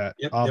 I got that.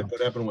 Yep,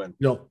 What Happened When.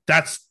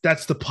 That's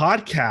the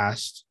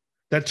podcast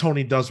that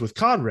Tony does with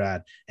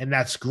Conrad, and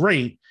that's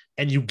great.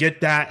 And you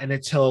get that, and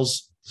it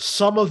tells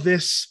some of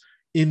this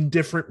in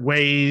different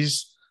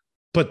ways,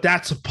 but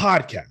that's a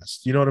podcast.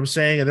 You know what I'm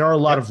saying? And there are a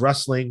lot of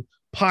wrestling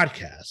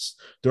podcasts.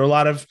 There's a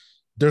lot of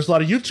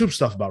YouTube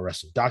stuff about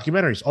wrestling,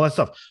 documentaries, all that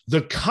stuff.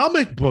 The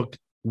comic book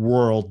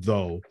world,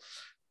 though,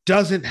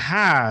 doesn't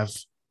have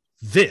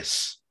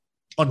this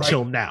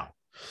until now.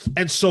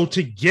 And so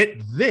to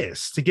get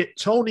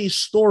Tony's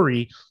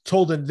story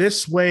told in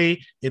this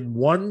way, in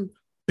one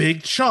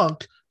big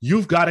chunk,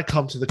 you've got to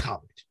come to the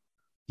comic,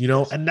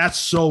 and that's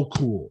so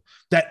cool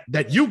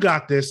that you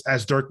got this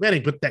as Dirk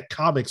Manning, but that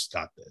comics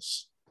got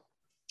this.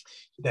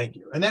 Thank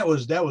you. And that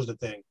was the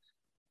thing.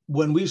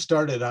 When we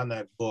started on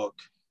that book,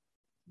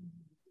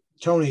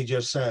 Tony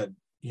just said,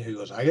 he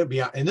goes, I gotta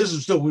be out. And this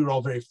is still, we were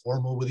all very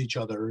formal with each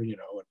other, and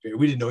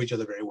we didn't know each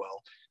other very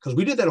well because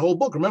we did that whole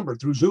book, remember,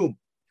 through Zoom.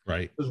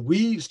 Right. Because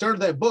we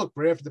started that book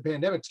right after the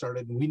pandemic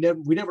started, and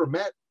we never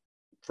met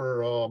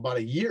for about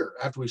a year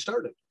after we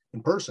started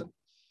in person.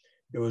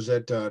 It was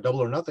at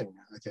Double or Nothing,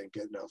 I think,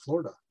 in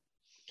Florida.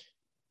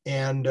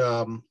 And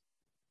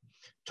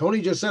Tony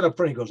just said up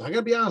front, he goes, I got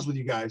to be honest with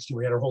you guys.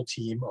 We had our whole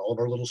team, all of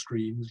our little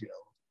screens,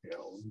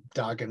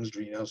 Dawkins,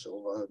 Drina,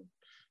 Silva,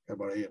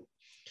 everybody. And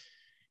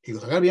he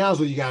goes, I got to be honest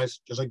with you guys,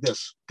 just like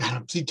this. God,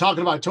 I'm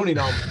talking about Tony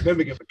now. I'm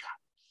mimicking the guy.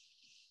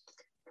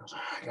 He goes,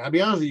 I got to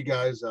be honest with you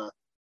guys.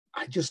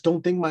 I just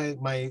don't think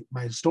my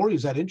story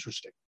is that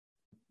interesting.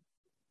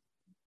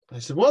 I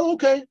said, well,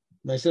 okay.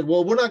 And I said,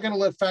 well, we're not going to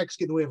let facts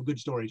get in the way of a good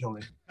story,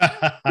 Tony.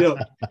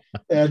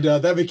 And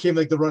that became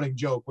like the running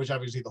joke, which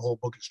obviously the whole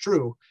book is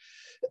true.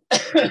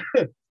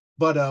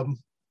 But and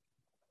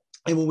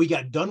when we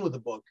got done with the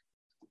book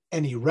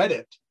and he read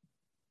it,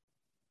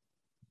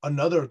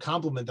 another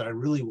compliment that I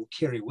really will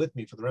carry with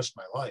me for the rest of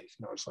my life.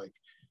 It's like,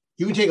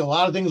 you can take a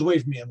lot of things away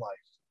from me in life.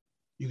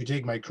 You can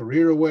take my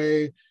career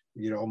away,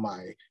 you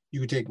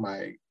can take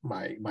my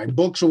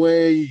books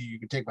away, you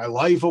can take my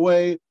life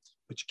away,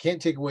 but you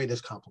can't take away this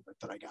compliment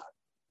that I got,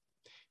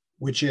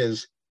 which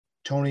is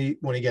Tony,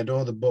 when he got done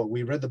with the book,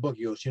 we read the book,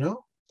 he goes,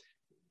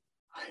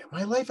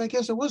 my life, I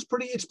guess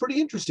it's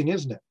pretty interesting,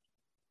 isn't it?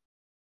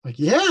 Like,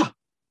 yeah.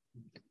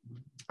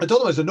 I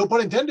told him, I said, no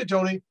pun intended,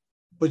 Tony,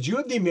 but you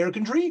have the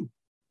American dream.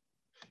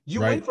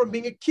 You went from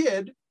being a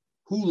kid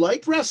who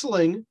liked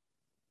wrestling,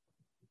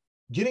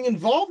 getting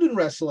involved in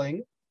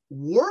wrestling,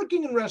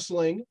 working in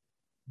wrestling,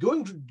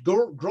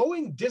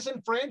 growing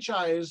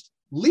disenfranchised,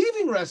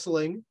 leaving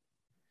wrestling,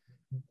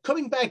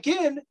 coming back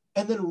in,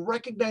 and then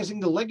recognizing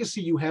the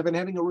legacy you have and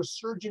having a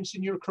resurgence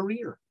in your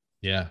career.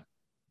 Yeah.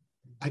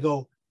 I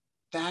go,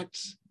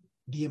 that's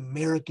the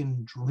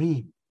American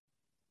dream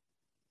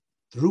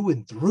through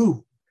and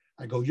through.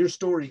 I go, your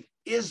story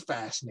is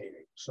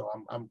fascinating. So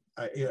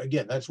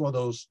again, that's one of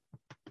those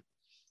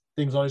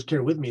things I always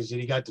carry with me, is that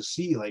he got to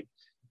see like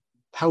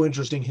how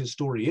interesting his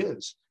story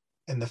is.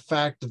 And the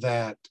fact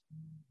that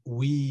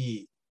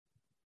we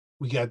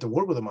got to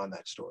work with him on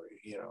that story,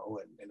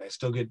 and I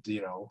still get,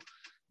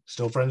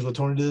 still friends with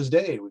Tony to this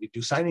day. We could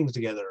do signings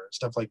together and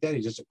stuff like that.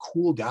 He's just a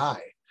cool guy.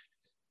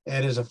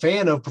 And as a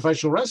fan of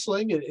professional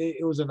wrestling,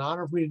 it was an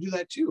honor for me to do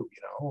that too,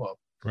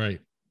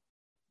 Right.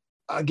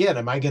 Again,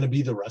 am I going to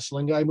be the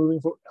wrestling guy moving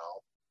forward? No.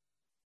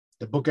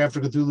 The book after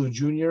Cthulhu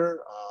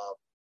Jr.,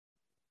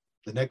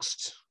 the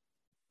next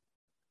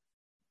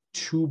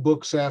 2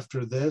 books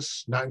after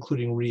this, not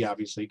including Re,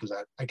 obviously, because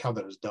I count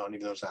that as done,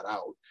 even though it's not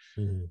out.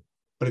 Mm-hmm.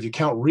 But if you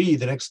count Re,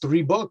 the next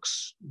 3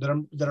 books that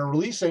are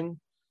releasing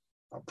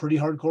are pretty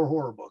hardcore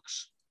horror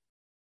books.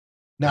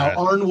 Now,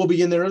 Arn will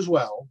be in there as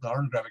well, the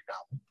Arn graphic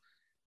novel.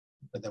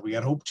 But then we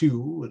got Hope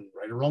 2, and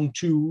Right or Wrong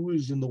 2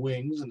 is in the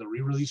wings, and the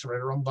re-release of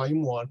Right or Wrong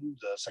Volume 1,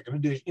 the second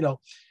edition,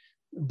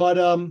 But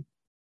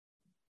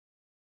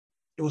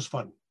it was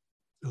fun.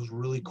 It was a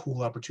really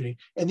cool opportunity.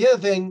 And the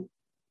other thing,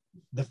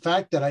 the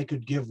fact that I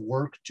could give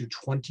work to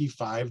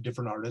 25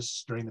 different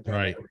artists during the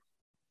pandemic,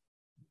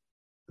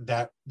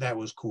 that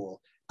was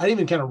cool. I didn't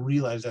even kind of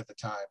realize at the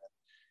time.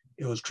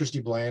 It was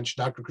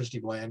Dr. Christy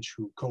Blanche,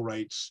 who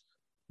co-writes,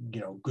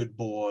 Good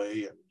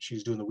Boy, and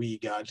she's doing the We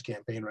Eat Gods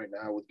campaign right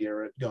now with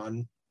Garrett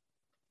Gunn.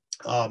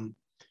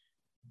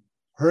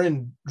 Her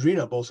and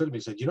Drina both said to me,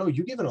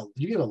 you give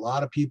a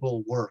lot of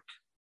people work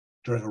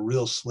during a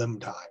real slim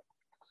time.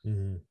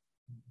 Mm-hmm.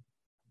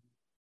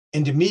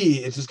 And to me,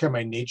 it's just kind of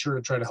my nature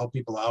to try to help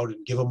people out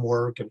and give them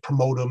work and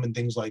promote them and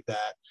things like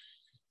that.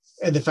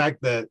 And the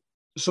fact that,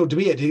 so to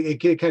me,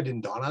 it kind of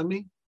didn't dawn on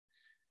me.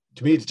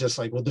 To me, it's just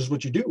like, well, this is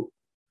what you do.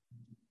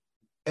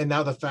 And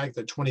now the fact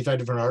that 25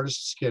 different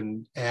artists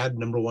can add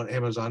 #1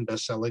 Amazon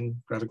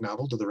best-selling graphic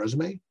novel to the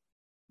resume,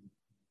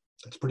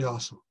 that's pretty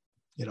awesome.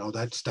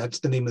 That's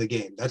the name of the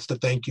game. That's the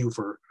thank you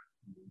for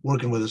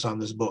working with us on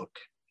this book,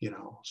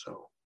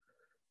 so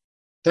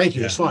thank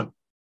you. Yeah. It's fun.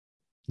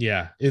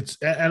 Yeah, it's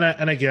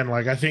and again,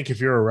 like, I think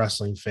if you're a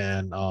wrestling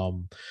fan,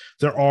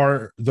 there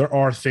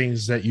are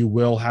things that you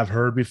will have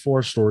heard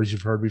before, stories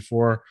you've heard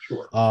before,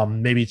 sure.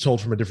 Maybe told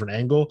from a different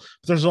angle.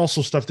 But there's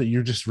also stuff that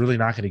you're just really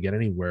not going to get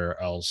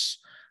anywhere else.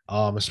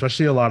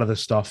 Especially a lot of the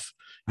stuff,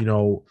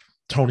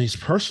 Tony's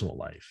personal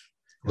life,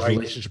 his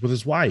relationship with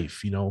his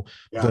wife,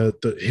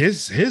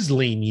 his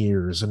lean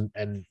years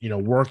and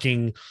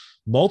working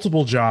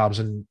multiple jobs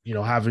and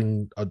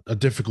having a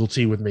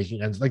difficulty with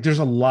making ends. Like, there's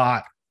a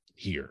lot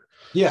here.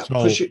 Yeah,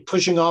 so,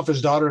 pushing off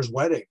his daughter's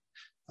wedding,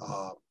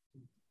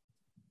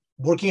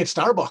 working at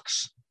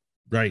Starbucks.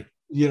 Right.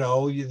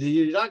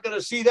 You're not going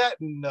to see that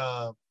in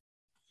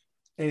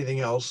anything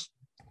else.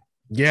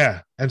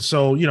 Yeah. And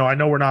so, I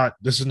know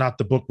this is not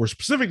the book we're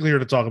specifically here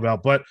to talk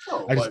about, but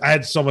I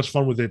had so much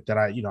fun with it that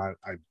I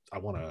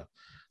want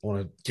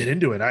to get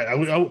into it.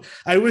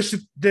 I wish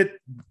that,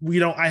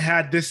 I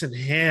had this in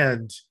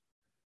hand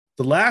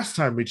the last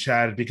time we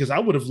chatted, because I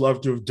would have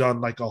loved to have done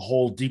like a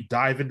whole deep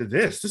dive into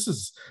this. This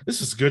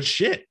is good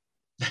shit.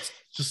 It's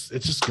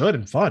just good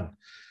and fun.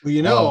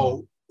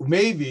 Well,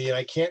 maybe, and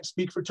I can't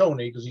speak for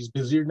Tony because he's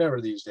busier than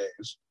ever these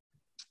days,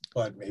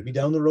 but maybe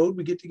down the road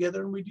we get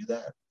together and we do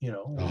that.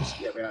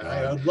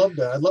 I'd love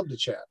to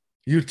chat.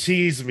 You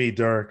tease me,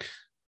 Dirk.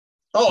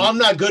 Oh, I'm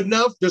not good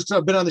enough. Just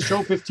I've been on the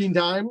show 15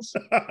 times.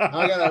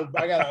 I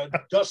gotta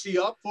dusty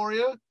up for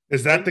you.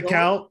 Is that the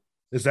count?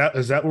 Is that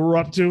what we're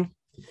up to?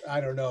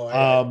 I don't know.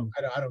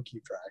 I don't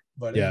keep track,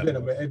 but yeah.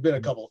 it's been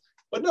a couple.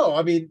 But no,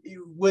 I mean,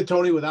 with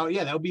Tony,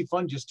 that would be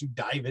fun just to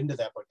dive into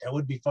that. But that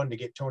would be fun to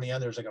get Tony on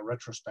there as like a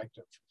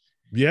retrospective.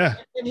 Yeah.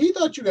 And he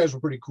thought you guys were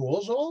pretty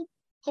cool, so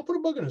I'll put a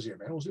bug in his ear,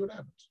 man. We'll see what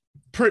happens.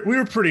 We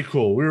were pretty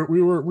cool.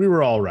 We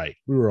were all right.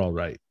 We were all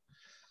right.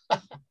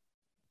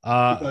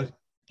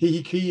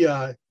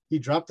 He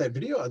dropped that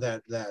video,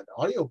 that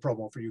audio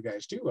promo for you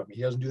guys too. I mean,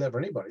 he doesn't do that for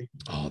anybody.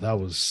 Oh, that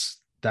was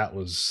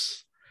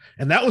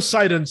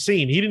sight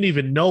unseen. He didn't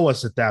even know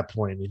us at that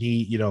point, and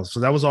he, so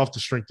that was off the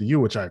strength of you,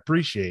 which I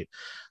appreciate.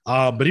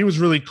 But he was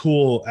really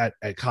cool at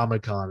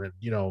Comic-Con, and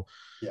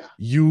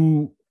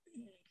you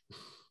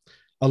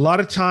a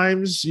lot of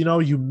times,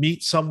 you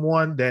meet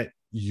someone that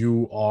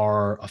you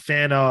are a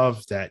fan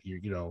of, that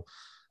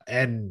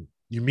and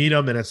you meet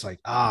them, and it's like,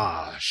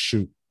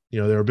 shoot.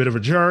 They're a bit of a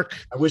jerk.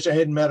 I wish I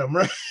hadn't met him,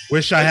 right?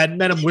 Wish I hadn't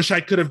met him. Wish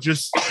I could have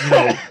just,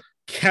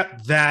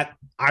 kept that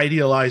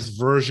idealized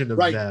version of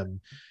them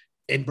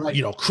and,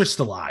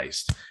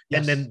 crystallized.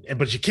 Yes.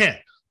 But you can't.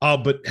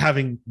 But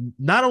having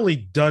not only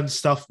done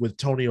stuff with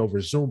Tony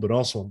over Zoom, but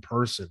also in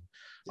person,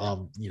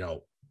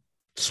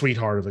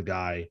 sweetheart of a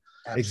guy,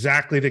 absolutely.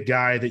 Exactly the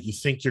guy that you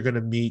think you're going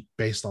to meet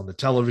based on the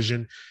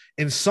television.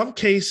 In some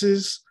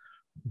cases,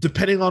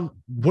 depending on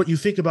what you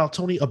think about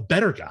Tony, a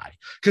better guy.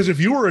 Because if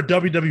you were a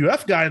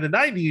WWF guy in the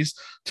 90s,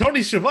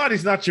 Tony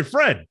Schiavone's not your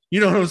friend. You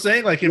know what I'm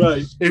saying? Like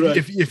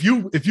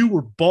if you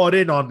were bought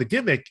in on the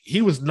gimmick,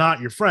 he was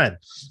not your friend.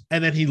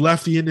 And then he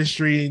left the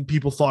industry and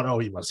people thought, oh,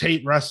 he must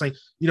hate wrestling.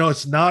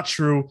 It's not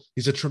true.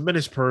 He's a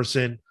tremendous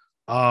person.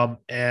 And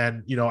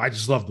I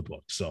just love the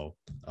book. So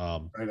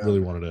really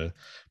wanted to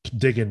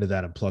dig into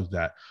that and plug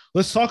that.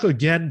 Let's talk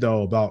again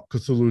though about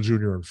Cthulhu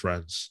Jr. and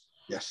Friends.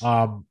 Yes.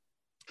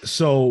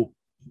 So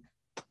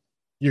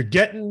you're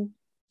getting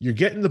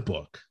the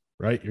book,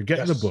 right? You're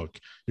getting the book.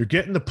 You're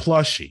getting the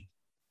plushie.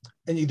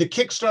 And the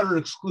Kickstarter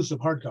exclusive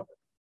hardcover.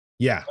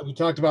 Yeah. Like we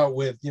talked about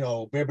with,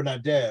 Babe But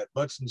Not Dead,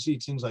 Butts and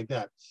Seats, things like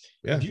that.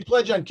 Yeah. If you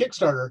pledge on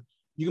Kickstarter,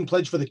 you can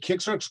pledge for the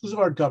Kickstarter exclusive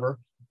hardcover,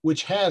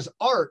 which has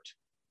art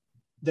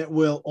that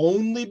will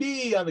only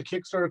be on the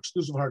Kickstarter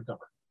exclusive hardcover.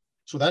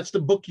 So that's the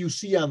book you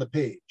see on the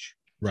page.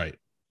 Right.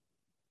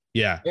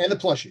 Yeah. And the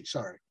plushie,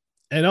 sorry.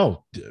 And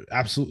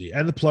absolutely.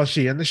 And the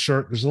plushie and the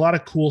shirt. There's a lot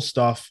of cool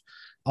stuff.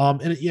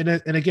 And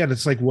again,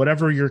 it's like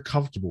whatever you're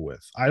comfortable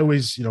with. I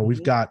always,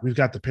 we've got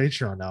the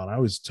Patreon now, and I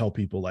always tell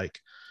people like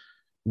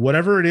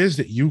whatever it is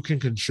that you can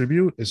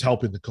contribute is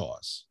helping the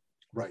cause.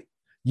 Right.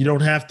 You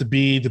don't have to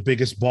be the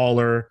biggest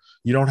baller.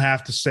 You don't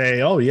have to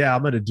say, oh yeah,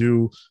 I'm going to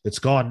do, it's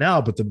gone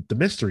now, but the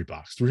mystery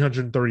box,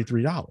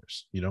 $333, right.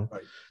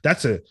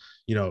 That's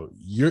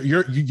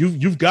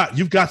you've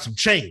got some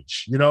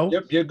change,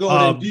 Yep. You're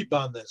going in deep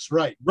on this.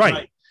 Right.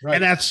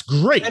 And that's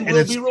great. And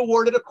we'll be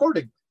rewarded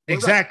accordingly.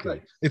 Exactly.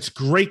 Right. It's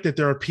great that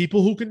there are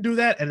people who can do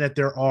that, and that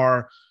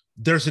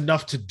there's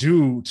enough to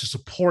do to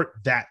support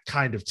that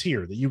kind of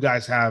tier, that you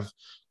guys have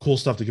cool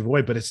stuff to give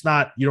away, but it's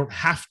not, you don't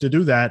have to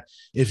do that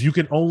if you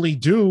can only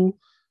do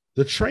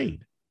the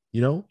trade,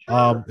 Sure.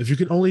 If you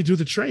can only do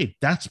the trade,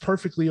 that's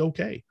perfectly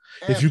okay.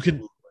 Absolutely. If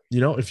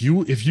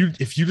you can,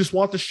 if you just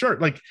want the shirt,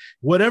 like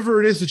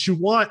whatever it is that you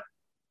want,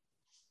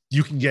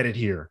 you can get it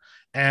here.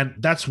 And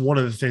that's one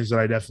of the things that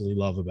I definitely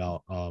love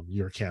about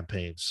your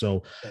campaign.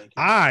 So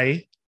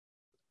I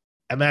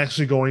am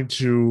actually going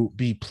to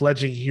be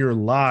pledging here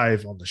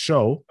live on the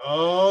show.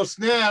 Oh,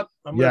 snap.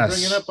 I'm going to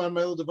bring it up on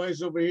my little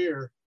device over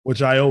here.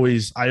 Which I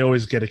always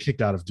get a kick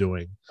out of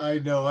doing. I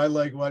know. I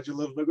like watching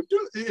little.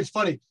 It's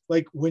funny.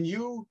 Like when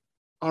you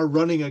are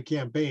running a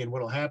campaign,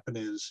 what'll happen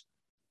is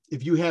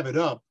if you have it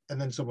up and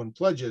then someone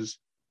pledges,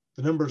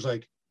 the number's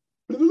like,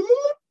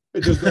 it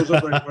just goes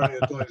up right.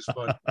 It's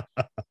fun.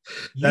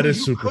 That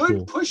is super cool. You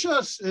could push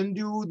us and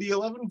do the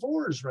 11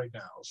 4s right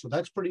now. So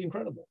that's pretty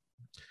incredible.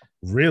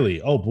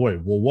 Really? Oh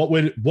boy. Well, what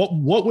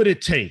would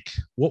it take?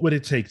 What would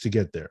it take to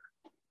get there?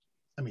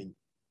 I mean,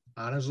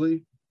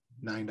 honestly,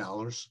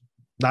 $9.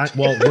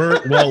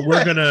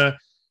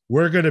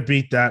 We're gonna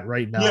beat that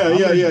right now.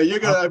 Yeah. You're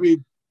gonna. I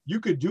mean, you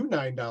could do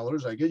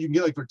 $9. I guess you can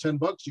get like for $10.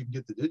 You can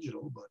get the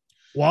digital, but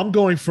I'm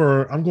going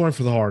for the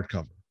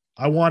hardcover.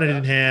 I want it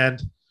in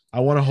hand. I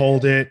want to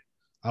hold it.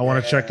 I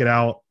want to check it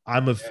out.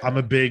 I'm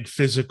a big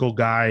physical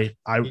guy.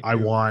 I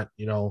want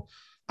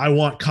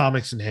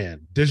comics in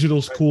hand.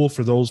 Digital's cool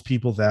for those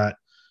people that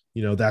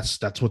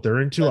that's what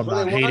they're into. I'm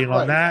not hating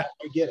on that.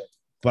 I get it.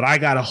 But I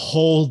got to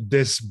hold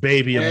this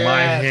baby in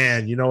my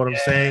hand. You know what I'm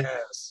saying?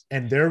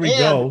 And there we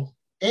go.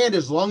 And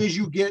as long as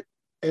your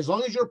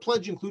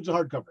pledge includes a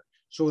hardcover.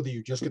 So whether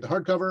you just get the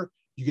hardcover,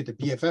 you get the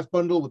BFF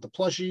bundle with the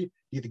plushie,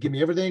 you get to give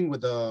me everything with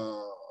the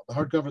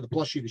hardcover, the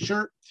plushie, the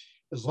shirt.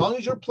 As long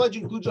as your pledge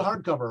includes a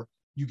hardcover,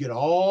 you get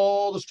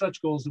all the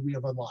stretch goals that we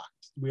have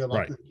unlocked. We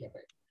unlocked the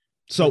campaign.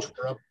 So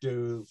we're up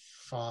to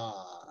 5.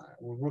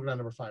 We're working on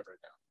number 5 right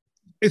now.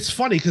 It's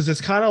funny because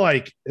it's kind of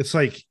like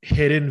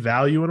hidden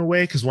value in a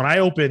way. Because when I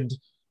opened,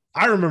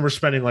 I remember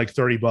spending like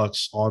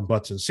 $30 on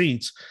Butts and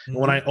Seats. Mm-hmm.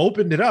 And when I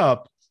opened it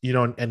up,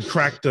 and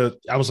cracked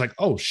I was like,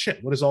 oh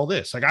shit, what is all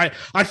this? Like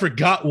I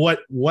forgot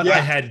what I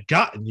had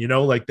gotten,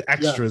 like the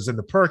extras and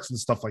the perks and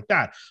stuff like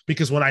that.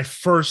 Because when I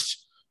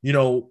first,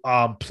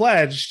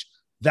 pledged,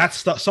 that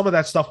stuff, some of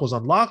that stuff was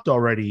unlocked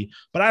already,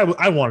 but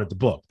I wanted the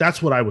book.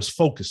 That's what I was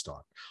focused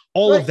on.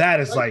 All of that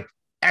is like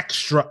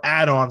extra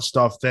add-on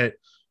stuff that,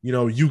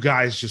 you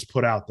guys just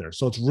put out there.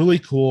 So it's really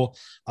cool.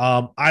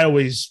 I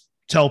always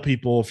tell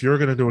people, if you're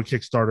going to do a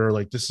Kickstarter,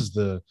 like this is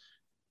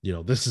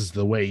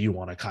the way you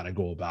want to kind of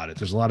go about it.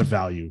 There's a lot of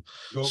value.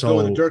 Go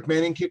with a Dirk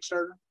Manning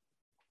Kickstarter.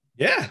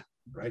 Yeah.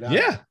 Right on.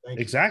 Yeah,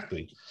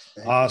 exactly.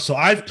 So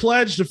I've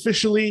pledged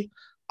officially.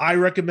 I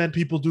recommend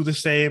people do the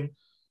same,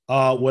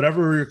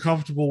 whatever you're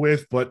comfortable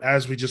with. But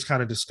as we just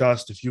kind of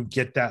discussed, if you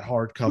get that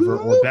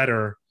hardcover or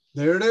better,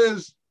 there it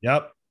is.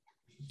 Yep.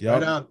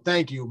 Right on.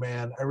 Thank you,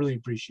 man. I really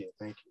appreciate it.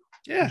 Thank you.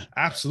 Yeah,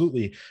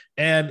 absolutely.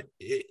 And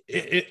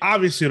it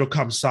obviously it'll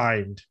come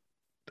signed,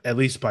 at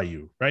least by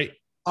you, right?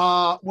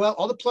 Well,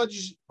 all the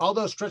pledges, all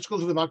the stretch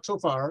goals we've unlocked so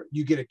far,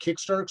 you get a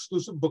Kickstarter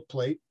exclusive book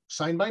plate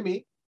signed by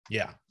me.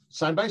 Yeah.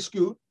 Signed by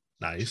Scoot.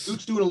 Nice.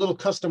 Scoot's doing a little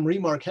custom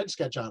remark head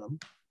sketch on them.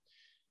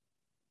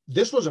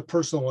 This was a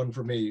personal one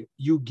for me.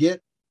 You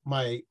get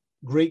my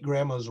great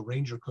grandma's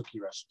Ranger cookie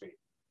recipe,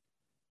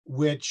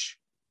 which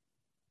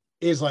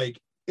is like,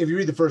 if you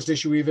read the first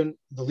issue, even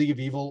the League of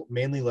Evil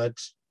mainly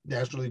lets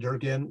Dastardly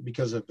Dirk in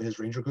because of his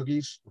Ranger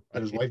cookies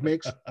that his wife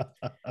makes.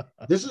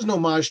 This is an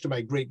homage to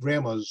my great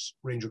grandma's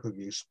Ranger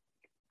cookies,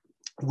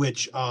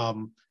 which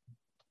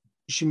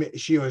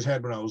she always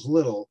had when I was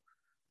little.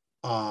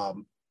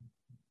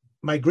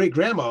 My great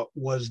grandma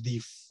was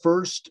the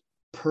first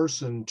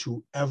person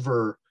to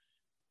ever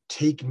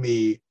take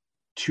me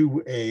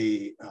to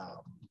a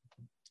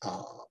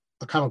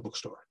comic book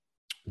store.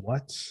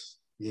 What?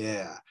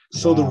 Yeah.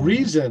 So the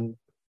reason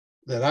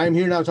that I'm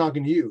here now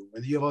talking to you,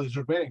 and you have all these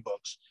Dirk Manning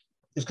books,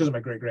 is because of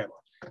my great grandma.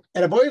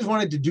 And I've always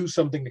wanted to do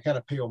something to kind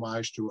of pay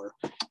homage to her.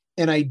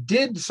 And I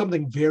did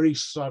something very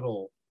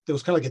subtle that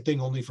was kind of like a thing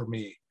only for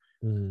me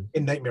in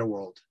Nightmare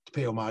World to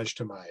pay homage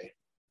to my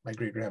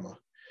great grandma.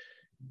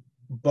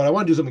 But I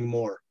want to do something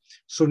more.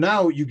 So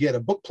now you get a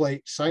book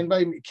plate signed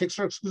by me,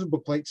 Kickstarter exclusive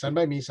book plate signed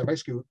by me, signed by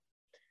Scoot,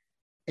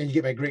 and you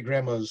get my great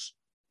grandma's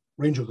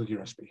Ranger cookie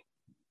recipe.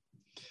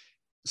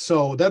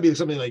 So that'd be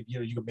something like,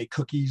 you can make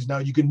cookies. Now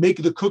you can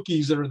make the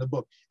cookies that are in the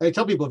book. And I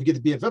tell people, if you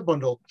get the BFF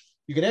bundle,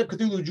 you can have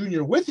Cthulhu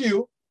Jr. with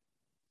you,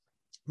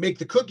 make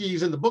the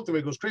cookies in the book that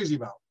everybody goes crazy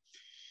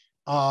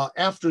about.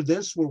 After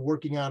this, we're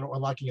working on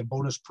unlocking a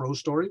bonus pro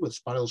story with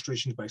spot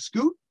illustrations by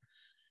Scoot.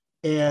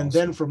 And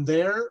then from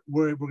there,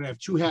 we're going to have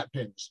 2 hat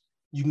pins.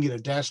 You can get a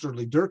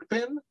Dastardly Dirk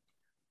pin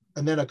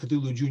and then a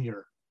Cthulhu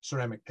Jr.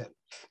 ceramic pin.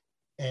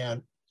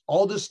 And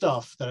all this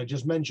stuff that I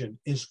just mentioned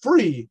is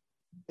free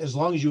as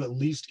long as you at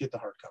least get the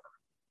hardcover.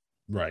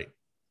 Right.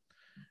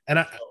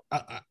 And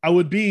I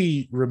would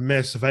be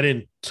remiss if I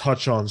didn't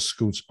touch on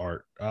Scoot's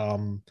art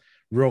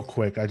real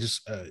quick. I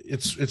just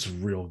it's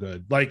real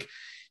good. Like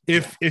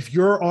if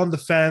you're on the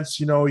fence,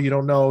 you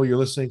don't know, you're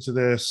listening to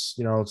this,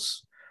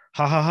 it's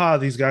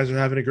these guys are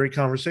having a great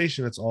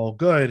conversation. It's all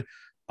good.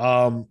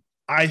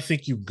 I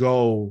think you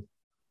go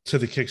to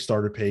the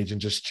Kickstarter page and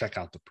just check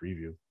out the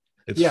preview.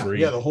 It's free.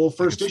 Yeah, the whole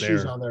first issue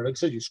is on there. Like I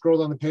said, you scroll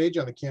down the page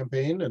on the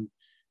campaign and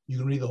you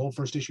can read the whole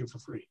first issue for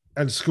free.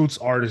 And Scoot's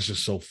art is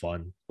just so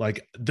fun.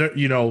 Like,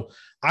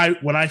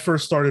 when I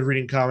first started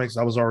reading comics,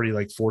 I was already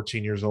like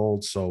 14 years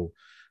old. So,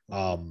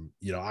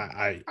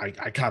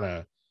 I kind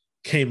of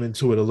came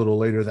into it a little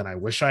later than I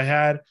wish I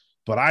had.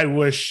 But I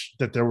wish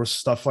that there was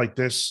stuff like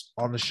this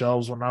on the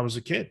shelves when I was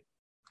a kid.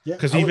 Yeah,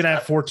 because even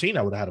at 14,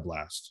 I would have had a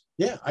blast.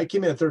 Yeah, I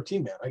came in at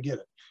 13, man. I get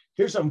it.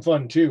 Here's something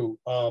fun too.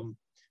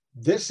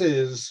 This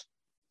is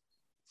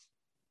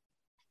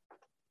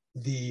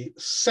the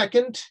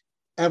second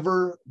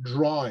ever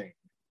drawing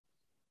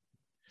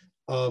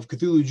of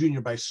Cthulhu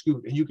Jr. by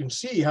Scoot. And you can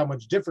see how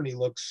much different he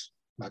looks.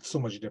 Not so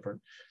much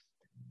different,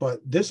 but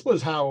this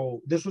was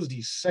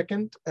the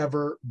second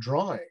ever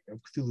drawing of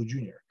Cthulhu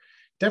Jr.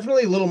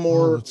 Definitely a little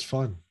more it's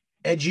fun,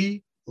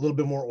 edgy, a little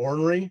bit more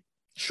ornery.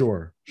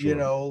 Sure. A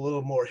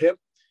little more hip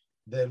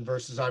than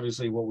versus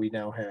obviously what we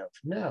now have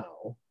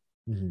now.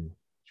 Mm-hmm.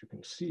 You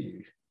can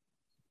see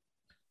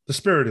the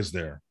spirit is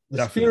there.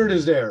 The spirit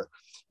is there.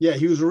 Yeah,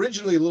 he was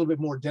originally a little bit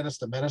more Dennis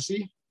the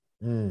Menace-y,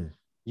 and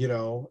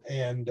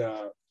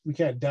we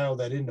can't dial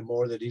that into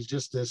more that he's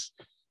just this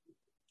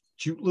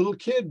cute little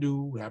kid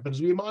who happens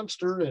to be a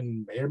monster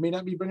and may or may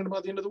not be bringing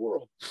about the end of the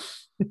world.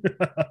 Don't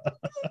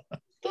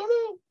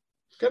know.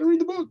 Got to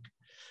read the book.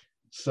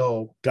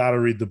 So gotta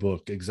read the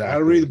book. Exactly.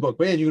 Gotta read the book.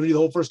 Man, you can read the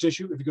whole first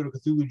issue. If you go to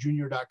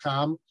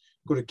CthulhuJr.com,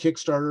 go to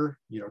Kickstarter,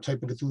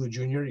 type in Cthulhu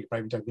Jr. You can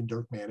probably type in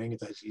Dirk Manning if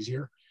that's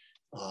easier.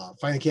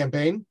 Find the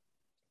campaign.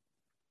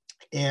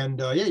 And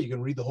you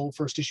can read the whole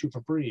first issue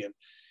for free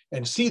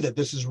and see that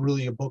this is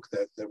really a book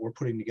that we're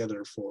putting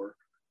together for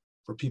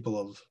people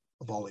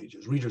of all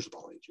ages, readers of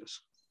all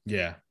ages.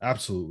 Yeah,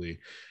 absolutely.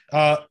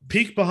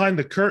 Peek behind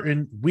the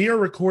curtain. We are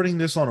recording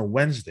this on a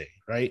Wednesday,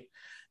 right?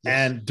 Yes.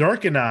 And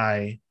Dirk and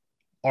I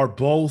are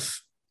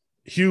both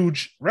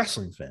huge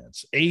wrestling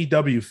fans,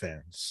 AEW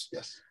fans.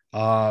 Yes.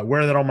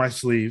 Wear that on my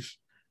sleeve.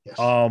 Yes.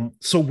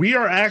 So we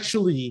are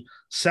actually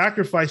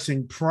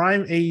sacrificing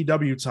prime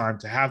AEW time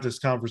to have this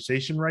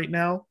conversation right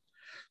now.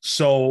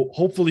 So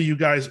hopefully you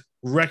guys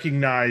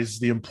recognize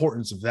the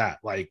importance of that.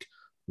 Like,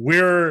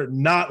 we're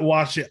not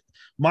watching.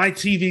 My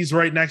TV's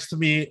right next to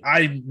me.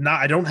 I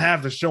don't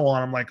have the show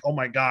on. I'm like, oh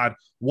my God,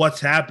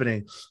 what's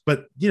happening?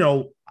 But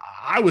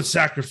I would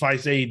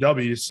sacrifice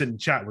AEW to sit and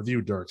chat with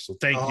you, Dirk. So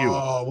thank you.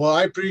 Oh, well,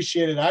 I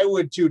appreciate it. I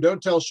would too.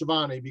 Don't tell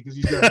Shivani, because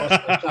he's gonna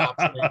bust my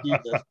chops when I do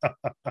this.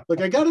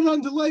 Like, I got it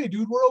on delay,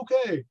 dude. We're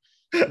okay.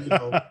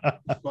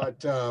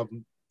 But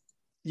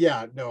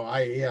yeah, no,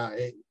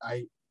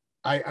 I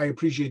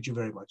appreciate you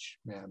very much,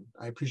 man.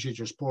 I appreciate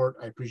your support.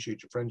 I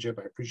appreciate your friendship.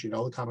 I appreciate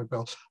all the comic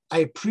bells. I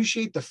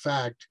appreciate the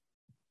fact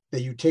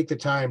that you take the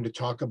time to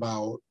talk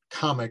about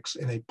comics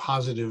in a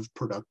positive,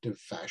 productive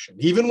fashion.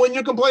 Even when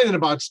you're complaining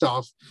about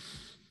stuff,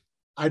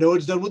 I know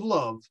it's done with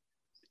love.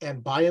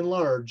 And by and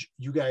large,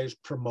 you guys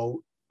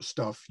promote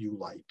stuff you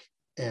like.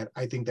 And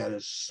I think that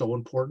is so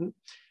important.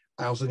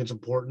 I also think it's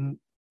important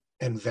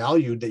and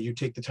valued that you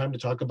take the time to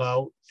talk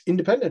about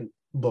independent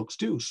books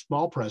too,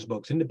 small press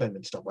books,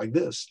 independent stuff like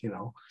this.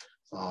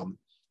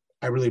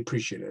 I really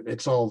appreciate it.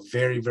 It's all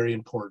very, very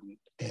important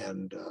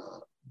and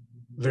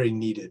very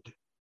needed.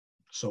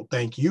 So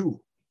thank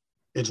you.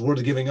 It's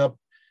worth giving up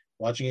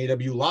watching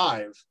AW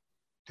live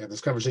to have this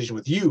conversation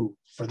with you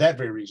for that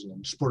very reason,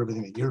 and support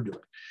everything that you're doing.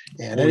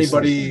 And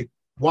anybody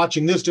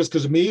watching this just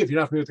because of me, if you're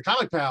not familiar with the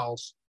Comic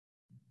Pals,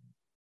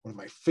 one of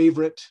my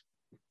favorite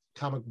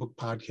comic book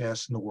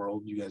podcasts in the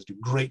world. You guys do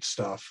great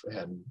stuff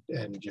and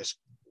just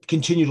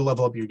continue to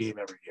level up your game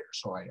every year.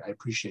 So I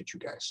appreciate you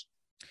guys.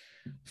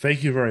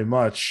 Thank you very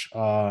much.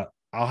 I'll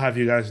have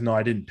you guys know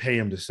I didn't pay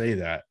him to say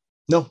that.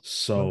 No.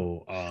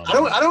 So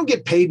I don't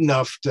get paid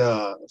enough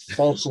to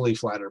falsely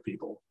flatter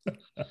people.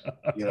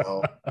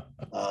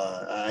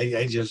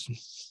 I just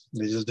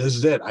this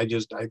is it. I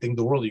think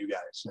the world of you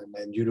guys,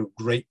 and you do a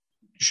great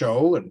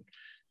show, and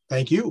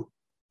thank you.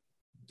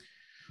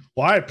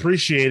 Well, I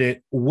appreciate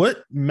it.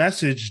 What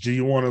message do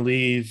you want to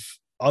leave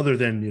other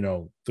than,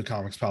 the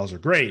Comics Pals are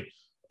great?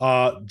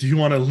 Do you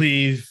want to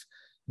leave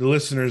the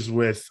listeners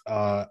with,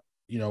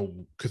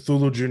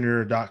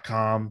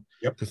 CthulhuJr.com,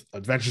 yep.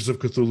 Adventures of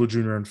Cthulhu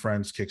Jr. and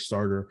Friends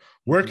Kickstarter?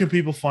 Where can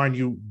people find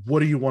you? What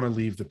do you want to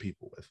leave the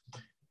people with?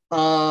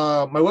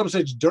 My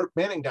website is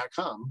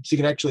dirkmanning.com. So you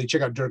can actually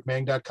check out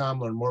dirkmanning.com,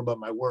 learn more about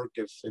my work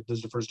if this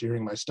is the first you're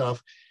hearing my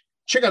stuff.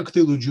 Check out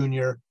Cthulhu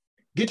Jr.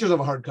 Get yourself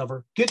a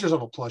hardcover. Get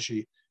yourself a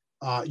plushie.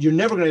 You're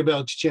never going to be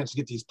able to chance to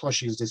get these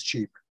plushies this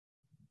cheap.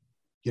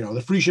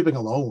 The free shipping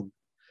alone.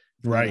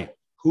 Right.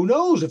 Who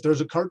knows if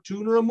there's a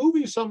cartoon or a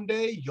movie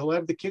someday, you'll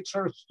have the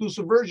Kickstarter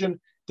exclusive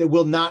version that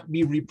will not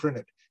be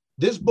reprinted.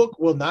 This book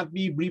will not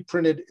be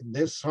reprinted in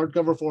this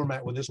hardcover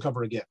format with this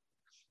cover again.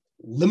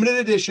 Limited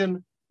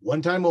edition,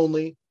 one time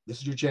only. This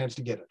is your chance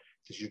to get it.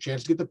 This is your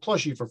chance to get the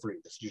plushie for free.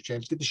 This is your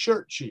chance to get the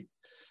shirt cheap.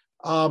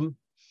 People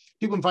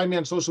can find me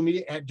on social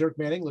media at Dirk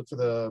Manning. Look for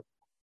the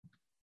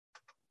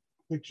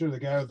picture of the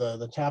guy with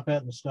the top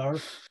hat and the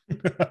scarf.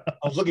 I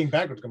was looking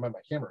backwards to come on my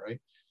camera, right?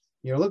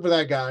 Look for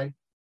that guy.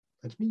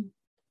 That's me.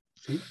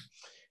 See?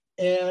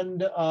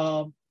 And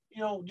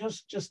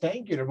just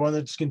thank you to everyone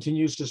that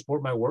continues to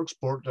support my work,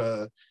 support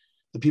the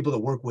people that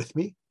work with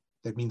me.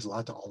 That means a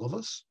lot to all of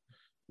us.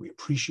 We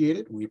appreciate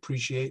it.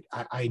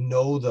 I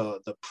know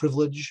the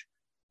privilege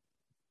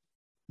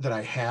that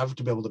I have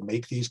to be able to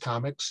make these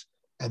comics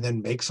and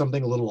then make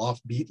something a little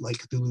offbeat like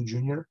Cthulhu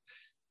Jr.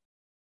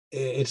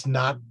 It's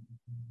not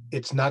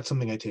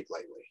something I take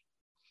lightly.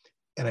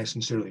 And I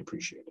sincerely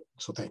appreciate it.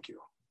 So thank you.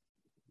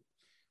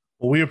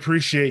 Well, we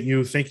appreciate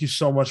you. Thank you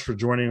so much for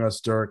joining us,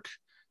 Dirk.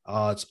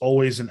 It's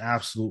always an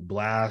absolute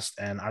blast,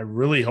 and I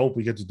really hope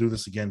we get to do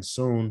this again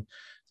soon.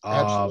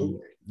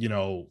 Absolutely.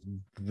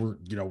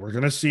 We're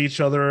gonna see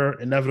each other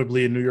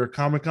inevitably in New York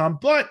Comic Con,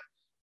 but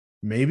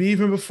maybe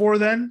even before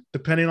then,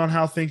 depending on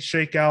how things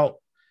shake out.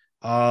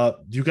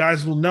 You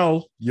guys will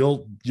know.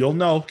 You'll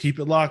know. Keep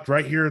it locked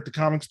right here at the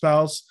Comics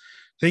Pals.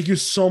 Thank you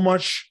so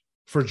much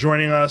for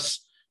joining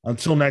us.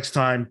 Until next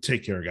time,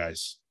 take care,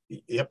 guys.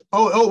 Yep.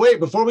 Oh,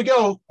 wait, before we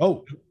go.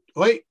 Oh,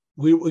 wait,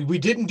 we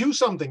didn't do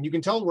something. You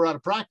can tell we're out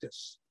of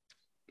practice.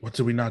 What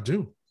did we not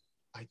do?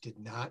 I did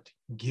not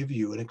give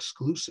you an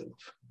exclusive.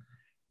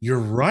 You're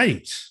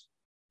right.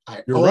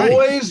 You're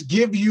always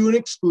give you an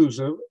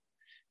exclusive,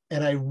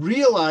 and I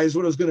realized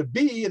what it was going to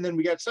be, and then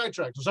we got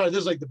sidetracked. So sorry,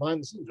 this is like the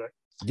behind the scenes, right?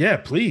 Yeah,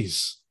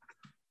 please.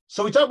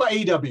 So we talk about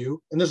AEW,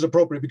 and this is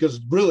appropriate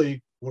because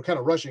really we're kind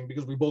of rushing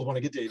because we both want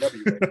to get to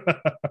AEW. Right?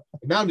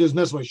 Now I'm just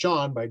messing with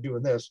Sean by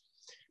doing this.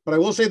 But I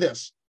will say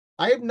this.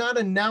 I have not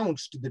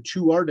announced the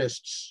two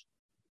artists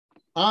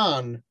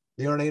on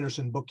the Arn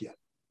Anderson book yet.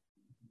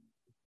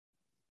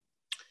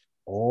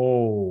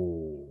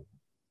 Oh.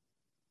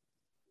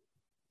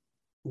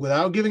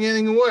 Without giving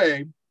anything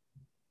away,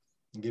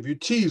 I'll give you a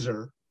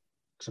teaser.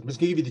 Because I'm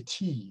just going to give you the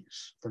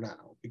tease for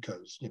now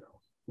because,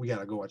 we got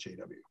to go watch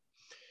AEW.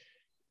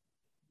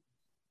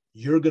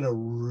 You're going to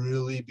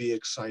really be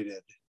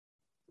excited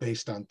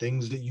based on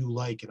things that you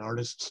like and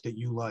artists that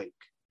you like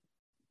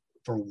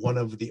for one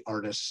of the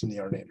artists in the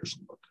Arn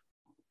Anderson book.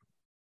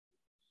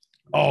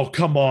 Oh,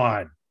 come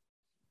on.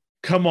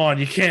 Come on.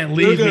 You can't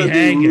leave me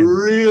hanging. Be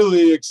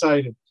really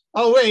excited.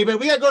 Oh, wait, but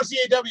we got to go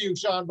to CAW,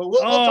 Sean, but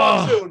we'll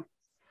talk soon.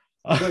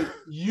 But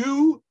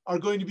you are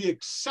going to be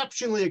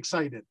exceptionally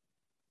excited.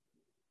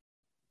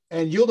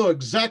 And you'll know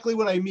exactly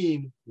what I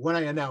mean when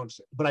I announce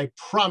it. But I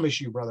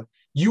promise you, brother,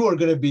 you are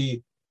going to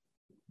be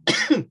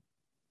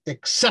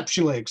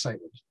exceptionally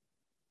excited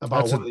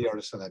about one of the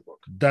artists in that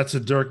book. That's a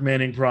Dirk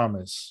Manning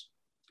promise.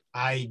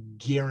 I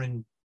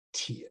guarantee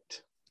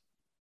it.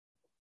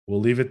 We'll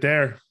leave it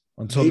there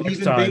until maybe next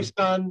even time. Based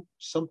on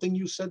something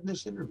you said in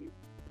this interview.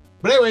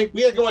 But anyway,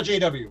 we have to go watch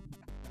AW.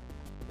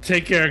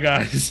 Take care,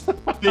 guys.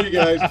 See you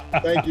guys.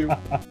 Thank you.